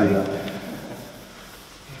do that.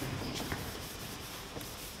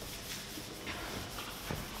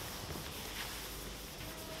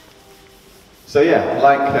 So yeah,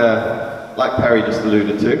 like Perry just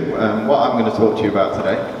alluded to, what I'm going to talk to you about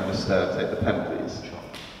today, just take the pen please,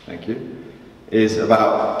 thank you, is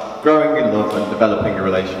about growing in love and developing a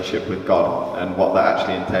relationship with God and what that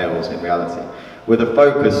actually entails in reality, with a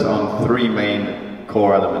focus on three main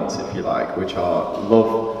core elements, if you like, which are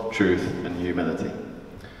love, truth and humility.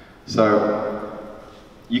 So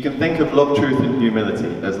you can think of love, truth and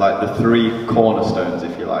humility as like the three cornerstones,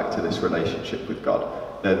 if you like, to this relationship with God.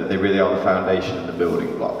 They really are the foundation and the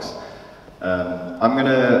building blocks. I'm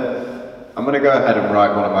gonna go ahead and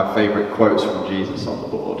write one of my favourite quotes from Jesus on the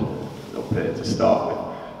board up here to start with,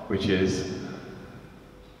 which is,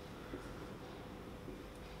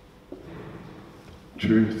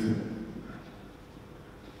 truth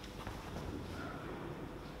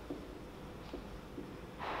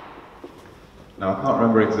now I can't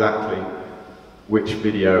remember exactly which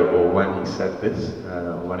video or when he said this,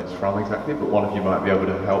 or when it's from exactly, but one of you might be able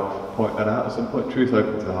to help point that out at some point. Truth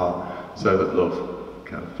opens the heart so that love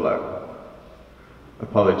can flow.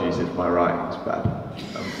 Apologies if my writing's bad.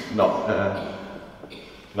 I'm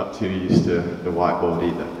not too used to the whiteboard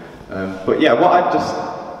either. But yeah, what I'd just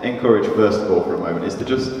encourage first of all for a moment is to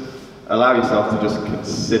just allow yourself to just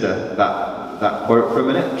consider that quote for a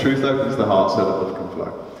minute. Truth opens the heart so that love can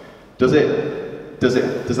flow. Does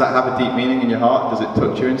that have a deep meaning in your heart? Does it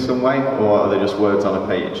touch you in some way? Or are they just words on a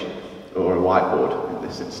page or a whiteboard in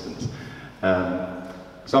this instance?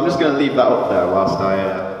 So I'm just going to leave that up there whilst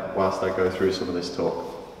I whilst I go through some of this talk.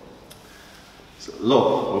 So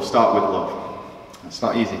love, we'll start with love. It's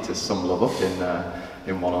not easy to sum love up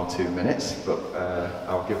in 1 or 2 minutes, but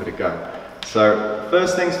I'll give it a go. So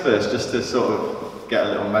first things first, just to sort of get a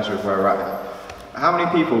little measure of where we're at. How many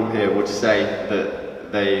people here would say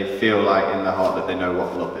that they feel like in their heart that they know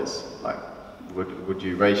what love is? Like, would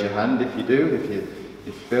you raise your hand if you do, if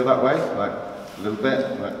you feel that way? Like, a little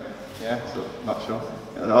bit? Like, yeah, so, not sure.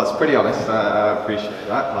 That's pretty honest, I appreciate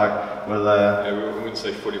that. Like, well, I wouldn't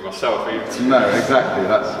say fully myself either. No, exactly.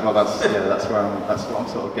 That's what I'm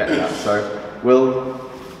sort of getting at. So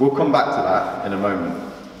we'll come back to that in a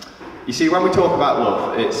moment. You see, when we talk about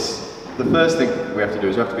love, the first thing we have to do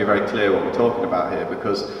is we have to be very clear what we're talking about here,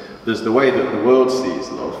 because there's the way that the world sees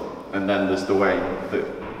love, and then there's the way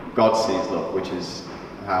that God sees love, which is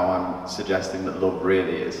how I'm suggesting that love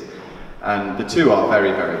really is. And the two are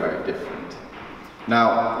very, very, very different.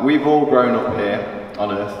 Now, we've all grown up here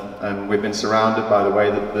on earth, and we've been surrounded by the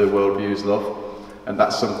way that the world views love, and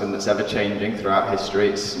that's something that's ever changing throughout history.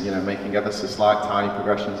 It's, making ever so slight, tiny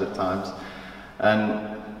progressions at times.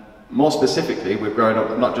 And more specifically, we've grown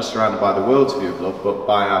up not just surrounded by the world's view of love, but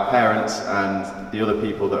by our parents and the other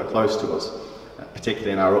people that are close to us,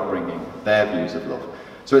 particularly in our upbringing, their views of love.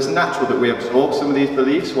 So it's natural that we absorb some of these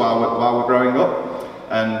beliefs while we're growing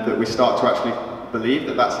up, and that we start to actually believe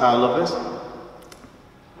that that's how love is.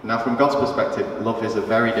 Now, from God's perspective, love is a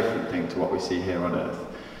very different thing to what we see here on earth.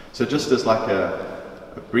 So just as like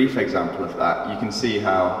a brief example of that, you can see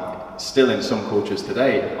how still in some cultures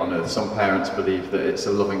today on earth, some parents believe that it's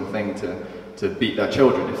a loving thing to beat their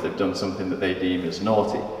children if they've done something that they deem as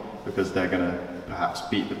naughty, because they're going to perhaps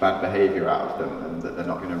beat the bad behaviour out of them, and that they're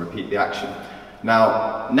not going to repeat the action.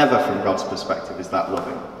 Now, never from God's perspective is that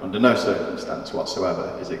loving. Under no circumstance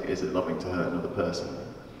whatsoever is it loving to hurt another person.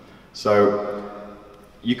 So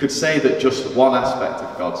you could say that just one aspect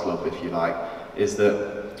of God's love, if you like, is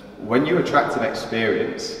that when you attract an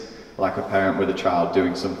experience, like a parent with a child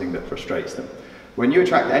doing something that frustrates them, when you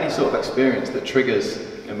attract any sort of experience that triggers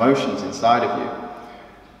emotions inside of you,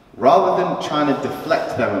 rather than trying to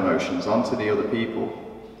deflect them emotions onto the other people,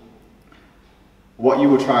 what you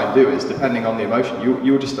will try and do is, depending on the emotion,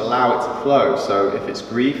 you'll just allow it to flow. So if it's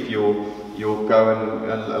grief, you'll go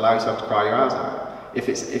and allow yourself to cry your eyes out. If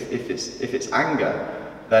it's anger,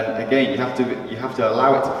 then again you have to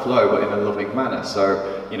allow it to flow, but in a loving manner.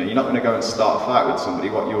 So you're not going to go and start a fight with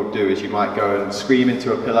somebody. What you'll do is you might go and scream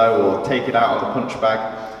into a pillow, or take it out on the punch bag,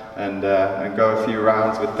 and go a few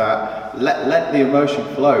rounds with that. Let the emotion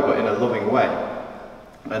flow, but in a loving way.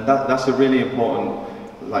 And that's a really important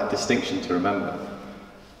distinction to remember.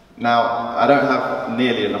 Now, I don't have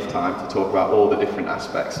nearly enough time to talk about all the different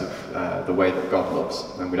aspects of the way that God loves,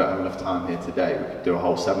 and we don't have enough time here today. We could do a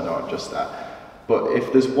whole seminar on just that. But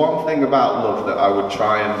if there's one thing about love that I would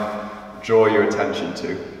try and draw your attention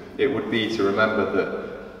to, it would be to remember that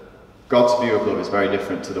God's view of love is very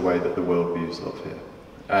different to the way that the world views love here.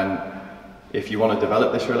 And if you want to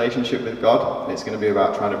develop this relationship with God, it's going to be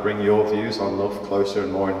about trying to bring your views on love closer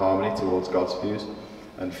and more in harmony towards God's views,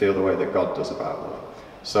 and feel the way that God does about love.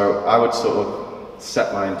 So I would sort of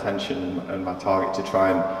set my intention and my target to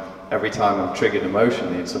try and, every time I'm triggered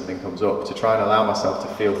emotionally and something comes up, to try and allow myself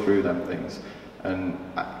to feel through them things, and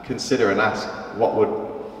consider and ask, what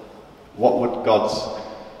would God's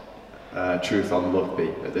truth on love be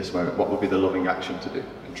at this moment? What would be the loving action to do?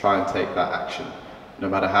 And try and take that action, no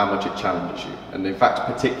matter how much it challenges you. And in fact,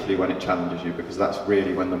 particularly when it challenges you, because that's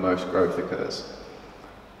really when the most growth occurs.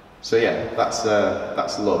 So yeah,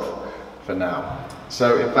 that's love for now.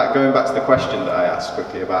 So in fact, going back to the question that I asked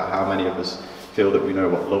quickly about how many of us feel that we know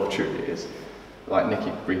what love truly is, like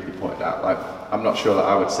Nicky briefly pointed out, I'm not sure that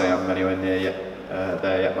I would say I'm anywhere near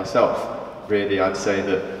there yet myself. Really, I'd say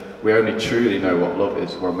that we only truly know what love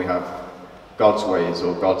is when we have God's ways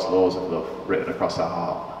or God's laws of love written across our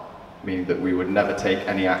heart, meaning that we would never take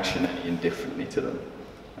any action any indifferently to them,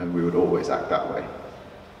 and we would always act that way.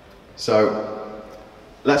 So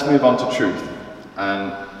let's move on to truth,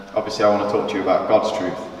 and obviously I want to talk to you about God's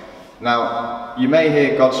truth. Now, you may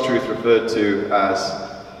hear God's truth referred to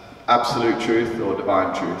as absolute truth or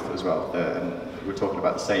divine truth as well, and we're talking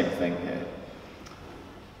about the same thing here.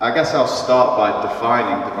 I guess I'll start by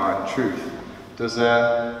defining divine truth. Does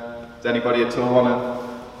anybody at all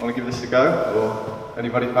want to give this a go, or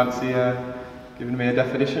anybody fancy giving me a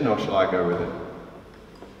definition, or shall I go with it?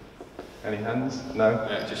 Any hands? No?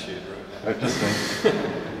 Yeah, just you, right? Oh, just me.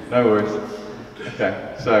 No worries.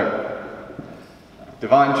 Okay, so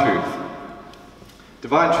divine truth.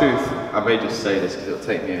 Divine truth, I may just say this because it'll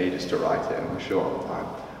take me ages to write it and we're short on time.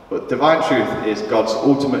 But divine truth is God's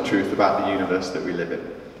ultimate truth about the universe that we live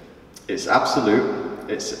in. It's absolute,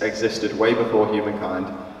 it's existed way before humankind,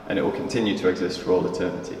 and it will continue to exist for all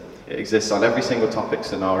eternity. It exists on every single topic,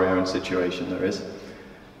 scenario, and situation there is.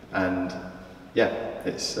 And yeah,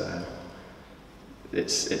 it's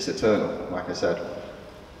eternal, like I said.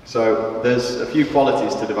 So there's a few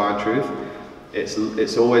qualities to divine truth.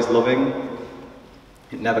 It's always loving,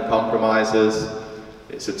 it never compromises,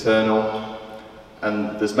 it's eternal,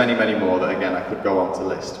 and there's many, many more that, again, I could go on to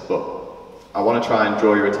list, but I want to try and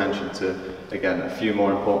draw your attention to, again, a few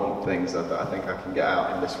more important things that I think I can get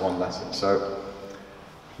out in this one lesson. So,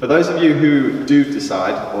 for those of you who do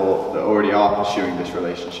decide, or that already are pursuing this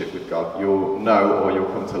relationship with God, you'll know, or you'll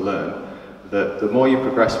come to learn, that the more you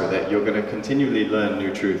progress with it, you're going to continually learn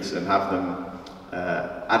new truths and have them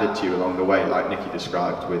added to you along the way, like Nicky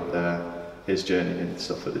described with his journey and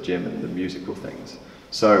stuff at the gym and the musical things.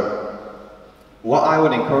 So, what I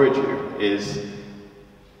would encourage you is,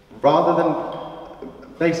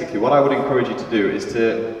 basically what I would encourage you to do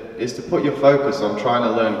is to put your focus on trying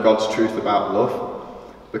to learn God's truth about love,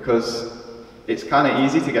 because it's kind of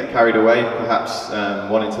easy to get carried away, perhaps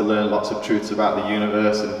wanting to learn lots of truths about the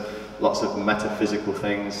universe and lots of metaphysical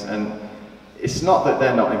things, and it's not that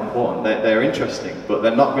they're not important, they're interesting, but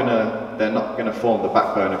they're not gonna form the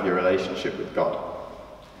backbone of your relationship with God.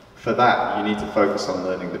 For that, you need to focus on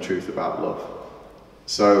learning the truth about love.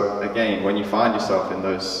 So again, when you find yourself in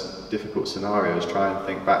those difficult scenarios, try and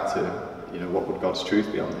think back to, what would God's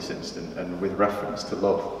truth be on this instant, and with reference to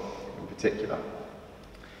love in particular.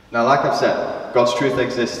 Now, like I've said, God's truth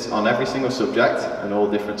exists on every single subject and all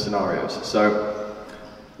different scenarios. So,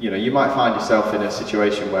 you might find yourself in a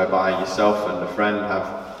situation whereby yourself and a friend have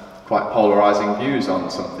quite polarizing views on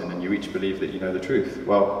something, and you each believe that you know the truth.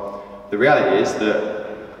 Well, the reality is that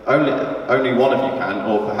only one of you can,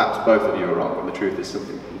 or perhaps both of you are wrong, and the truth is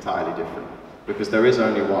something entirely different, because there is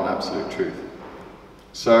only one absolute truth.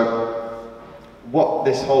 So, what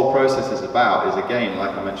this whole process is about is, again,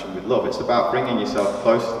 like I mentioned with love, it's about bringing yourself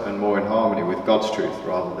close and more in harmony with God's truth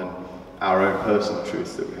rather than our own personal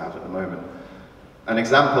truths that we have at the moment. An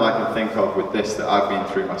example I can think of with this that I've been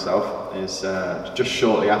through myself is just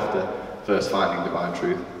shortly after first finding divine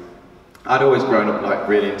truth. I'd always grown up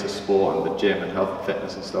really into sport and the gym and health and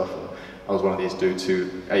fitness and stuff. And I was one of these dudes who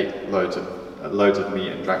ate loads of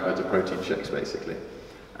meat and drank loads of protein shakes, basically.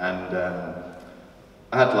 And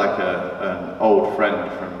I had an old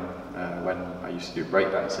friend from when I used to do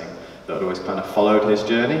breakdancing that had always kind of followed his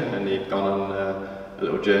journey, and he'd gone on a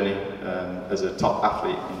little journey as a top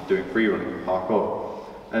athlete in doing free running and parkour.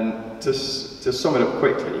 And to sum it up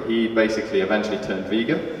quickly, he basically eventually turned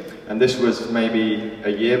vegan. And this was maybe a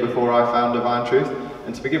year before I found divine truth.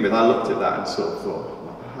 And to begin with, I looked at that and sort of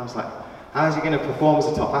thought, I was like, how is he going to perform as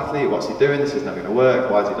a top athlete? What's he doing? This is never going to work.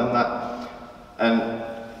 Why has he done that? And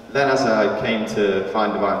then as I came to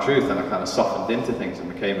find divine truth and I kind of softened into things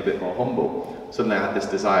and became a bit more humble, suddenly I had this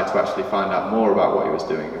desire to actually find out more about what he was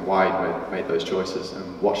doing and why he made those choices,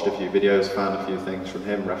 and watched a few videos, found a few things from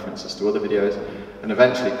him, references to other videos, and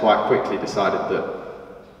eventually quite quickly decided that,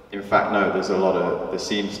 in fact, no, there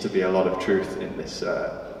seems to be a lot of truth in this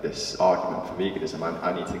argument for veganism.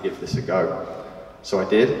 I need to give this a go. So I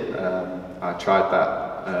did. I tried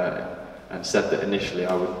that and said that initially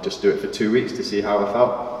I would just do it for 2 weeks to see how I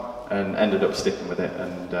felt, and ended up sticking with it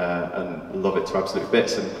and love it to absolute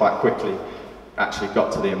bits, and quite quickly actually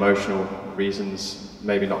got to the emotional reasons,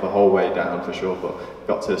 maybe not the whole way down for sure, but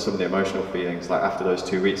got to some of the emotional feelings. Like after those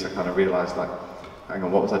 2 weeks I kind of realised, like, hang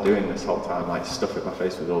on, what was I doing this whole time? Like stuffing my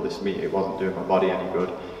face with all this meat. It wasn't doing my body any good,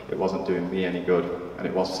 it wasn't doing me any good, and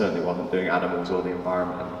it certainly wasn't doing animals or the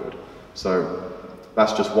environment any good. So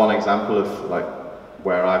that's just one example of like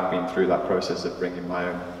where I've been through that process of bringing my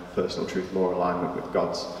own personal truth more alignment with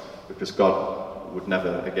God's, because God would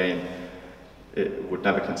never, again, would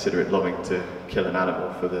never consider it loving to kill an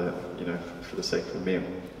animal for the sake of a meal,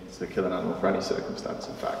 to kill an animal for any circumstance,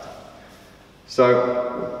 in fact.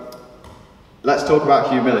 So let's talk about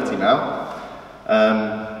humility now.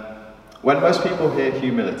 When most people hear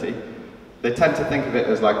humility, they tend to think of it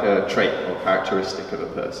as like a trait or characteristic of a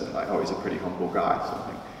person, like, oh, he's a pretty humble guy, or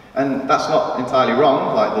something. And that's not entirely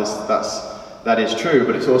wrong, like that is true,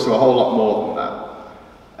 but it's also a whole lot more than that.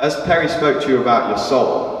 As Perry spoke to you about your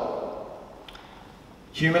soul,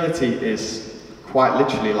 humility is quite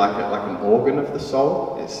literally like an organ of the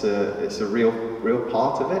soul. It's a real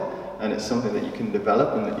part of it, and it's something that you can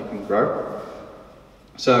develop and that you can grow.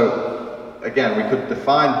 So again, we could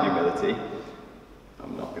define humility,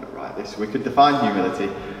 I'm not going to write this, we could define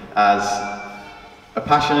humility as a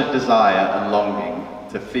passionate desire and longing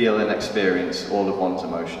to feel and experience all of one's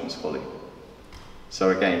emotions fully. So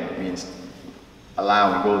again, it means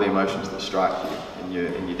allowing all the emotions that strike you in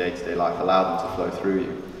your day-to-day life. Allow them to flow through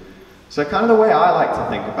you. So kind of the way I like to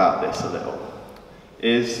think about this a little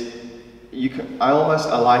is I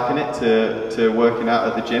liken it to working out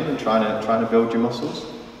at the gym and trying to build your muscles.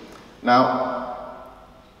 Now,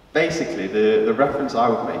 basically, the reference I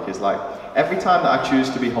would make is like, every time that I choose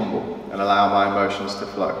to be humble and allow my emotions to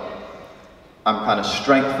flow, I'm kind of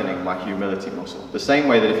strengthening my humility muscle. The same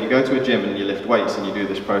way that if you go to a gym and you lift weights and you do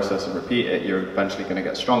this process and repeat it, you're eventually going to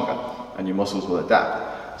get stronger and your muscles will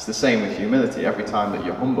adapt. It's the same with humility. Every time that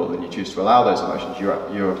you're humble and you choose to allow those emotions,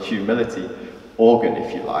 your humility organ,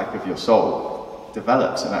 if you like, of your soul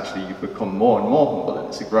develops, and actually you become more and more humble, and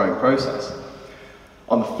it's a growing process.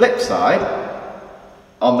 On the flip side,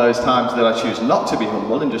 on those times that I choose not to be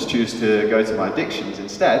humble and just choose to go to my addictions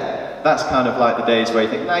instead, that's kind of like the days where you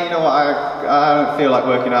think, no, you know what, I don't feel like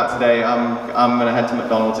working out today, I'm going to head to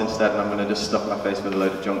McDonald's instead and I'm going to just stuff my face with a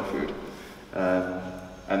load of junk food.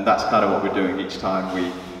 And that's kind of what we're doing each time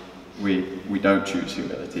we don't choose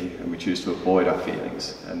humility and we choose to avoid our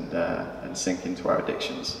feelings and sink into our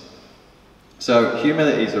addictions. So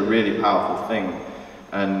humility is a really powerful thing,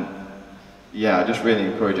 and yeah, I just really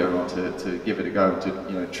encourage everyone to give it a go,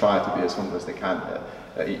 to try to be as humble as they can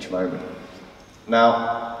at each moment.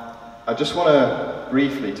 Now, I just want to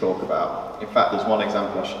briefly talk about, in fact there's one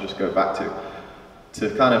example I should just go back to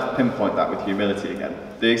kind of pinpoint that with humility again.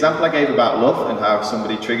 The example I gave about love and how if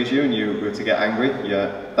somebody triggers you and you were to get angry,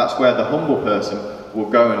 that's where the humble person will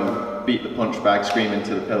go and beat the punch bag, scream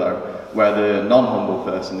into the pillow, where the non-humble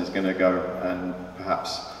person is going to go and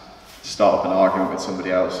perhaps start up an argument with somebody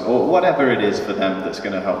else, or whatever it is for them that's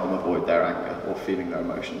going to help them avoid their anger or feeling their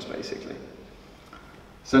emotions, basically.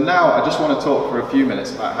 So now I just want to talk for a few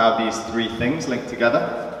minutes about how these three things link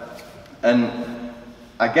together. And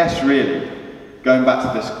I guess really, going back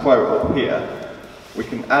to this quote up here, we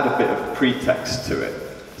can add a bit of pretext to it.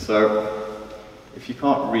 So if you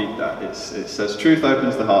can't read that, it says, truth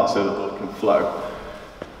opens the heart so the blood can flow.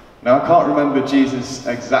 Now I can't remember Jesus'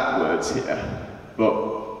 exact words here,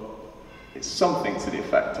 but it's something to the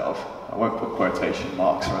effect of, I won't put quotation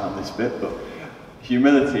marks around this bit, but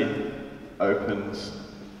humility opens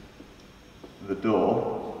the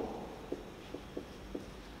door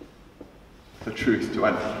for truth to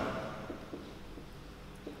enter.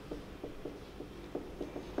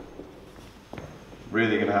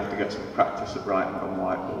 Really going to have to get some practice at writing on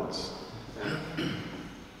whiteboards.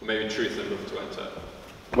 Maybe truth and love to enter.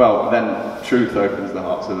 Well, then truth opens the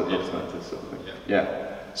heart so that love to enter, sort of thing.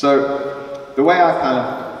 Yeah. So the way I kind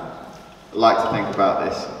of like to think about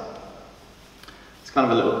this, it's kind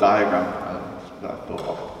of a little diagram that I thought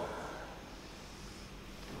of.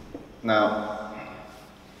 Now,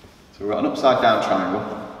 so we've got an upside down triangle.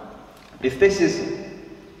 If this is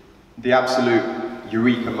the absolute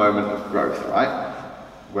eureka moment of growth, right?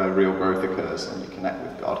 Where real growth occurs and you connect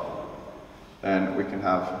with God, then we can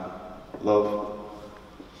have love,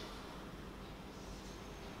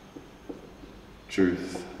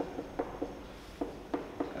 truth,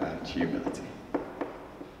 and humility.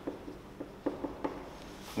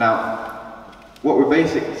 Now, what we're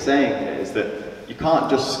basically saying here is that you can't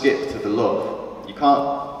just skip to the love. You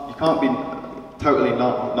can't be totally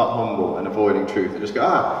not humble and avoiding truth and just go,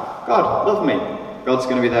 God, love me. God's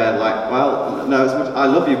going to be there like, well, no, as much I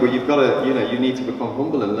love you, but you've got to, you need to become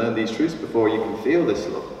humble and learn these truths before you can feel this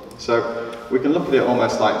love. So we can look at it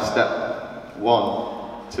almost like step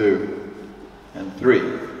 1, 2, and 3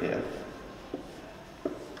 here.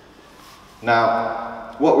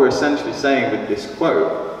 Now, what we're essentially saying with this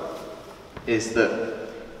quote is that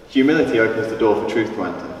humility opens the door for truth to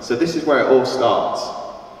enter. So this is where it all starts.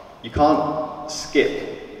 You can't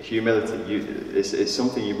skip humility. It's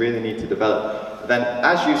something you really need to develop. Then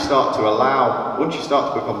as you start to once you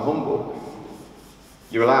start to become humble,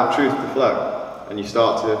 you allow truth to flow, and you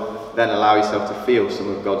start to then allow yourself to feel some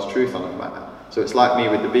of God's truth on a matter. So it's like me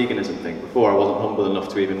with the veganism thing. Before I wasn't humble enough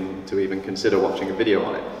to even consider watching a video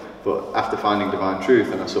on it. But after finding divine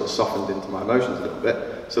truth and I sort of softened into my emotions a little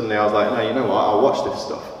bit, suddenly I was like, no, you know what, I'll watch this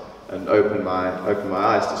stuff and open my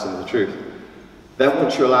eyes to some of the truth. Then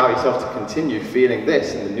once you allow yourself to continue feeling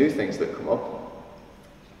this and the new things that come up,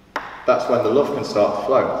 that's when the love can start to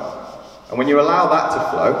flow. And when you allow that to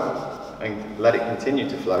flow and let it continue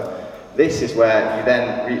to flow, this is where you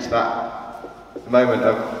then reach that moment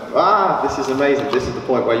of, this is amazing. This is the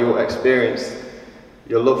point where you'll experience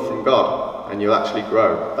your love from God and you'll actually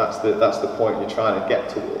grow. That's the point you're trying to get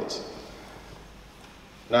towards.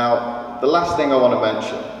 Now, the last thing I want to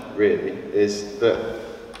mention, really, is that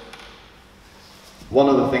one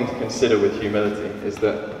of the things to consider with humility is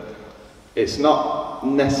that it's not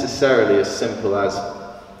necessarily as simple as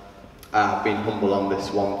being humble on this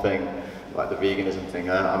one thing, like the veganism thing,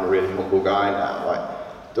 I'm a really humble guy now. Like,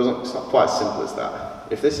 it's not quite as simple as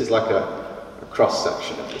that. If this is like a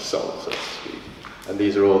cross-section of the soul, so to speak, and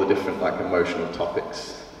these are all the different like emotional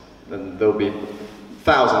topics, then there'll be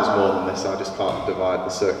thousands more than this. I just can't divide the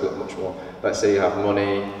circle up much more. Let's say you have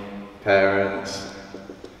money, parents,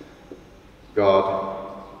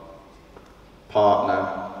 God,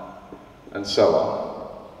 partner, and so on.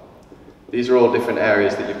 These are all different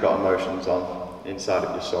areas that you've got emotions on inside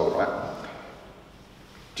of your soul, right?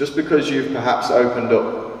 Just because you've perhaps opened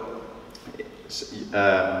up,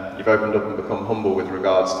 and become humble with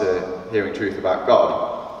regards to hearing truth about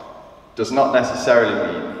God, does not necessarily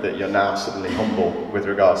mean that you're now suddenly humble with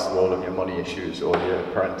regards to all of your money issues or your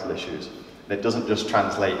parental issues. It doesn't just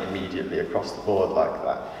translate immediately across the board like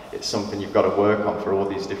that. It's something you've got to work on for all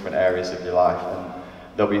these different areas of your life. And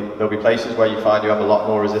there'll be places where you find you have a lot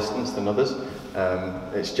more resistance than others.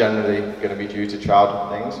 It's generally going to be due to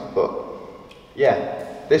childhood things, but yeah,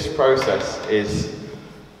 this process is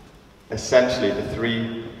essentially the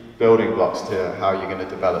 3 building blocks to how you're going to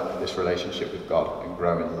develop this relationship with God and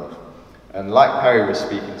grow in love. And like Perry was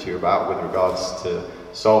speaking to you about with regards to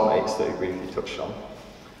soulmates that he briefly touched on,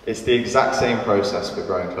 it's the exact same process for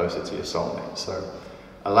growing closer to your soulmate. So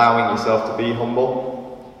allowing yourself to be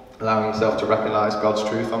humble, allowing yourself to recognize God's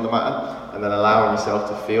truth on the matter, and then allowing yourself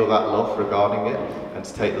to feel that love regarding it and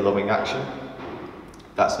to take the loving action.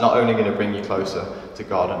 That's not only going to bring you closer to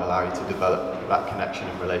God and allow you to develop that connection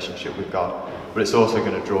and relationship with God, but it's also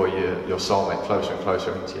going to draw your soulmate closer and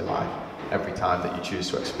closer into your life every time that you choose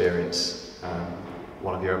to experience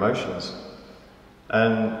one of your emotions.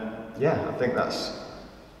 And yeah, I think that's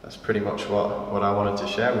pretty much what I wanted to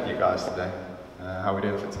share with you guys today. How are we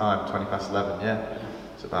doing for time? 20 past 11, yeah.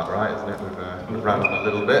 It's about right, isn't it? We've ran on a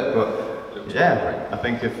little bit, but yeah, I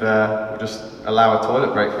think if we'll just allow a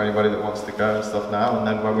toilet break for anybody that wants to go and stuff now, and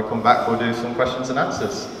then when we come back we'll do some questions and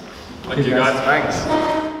answers. Thank you guys.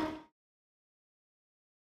 Thanks.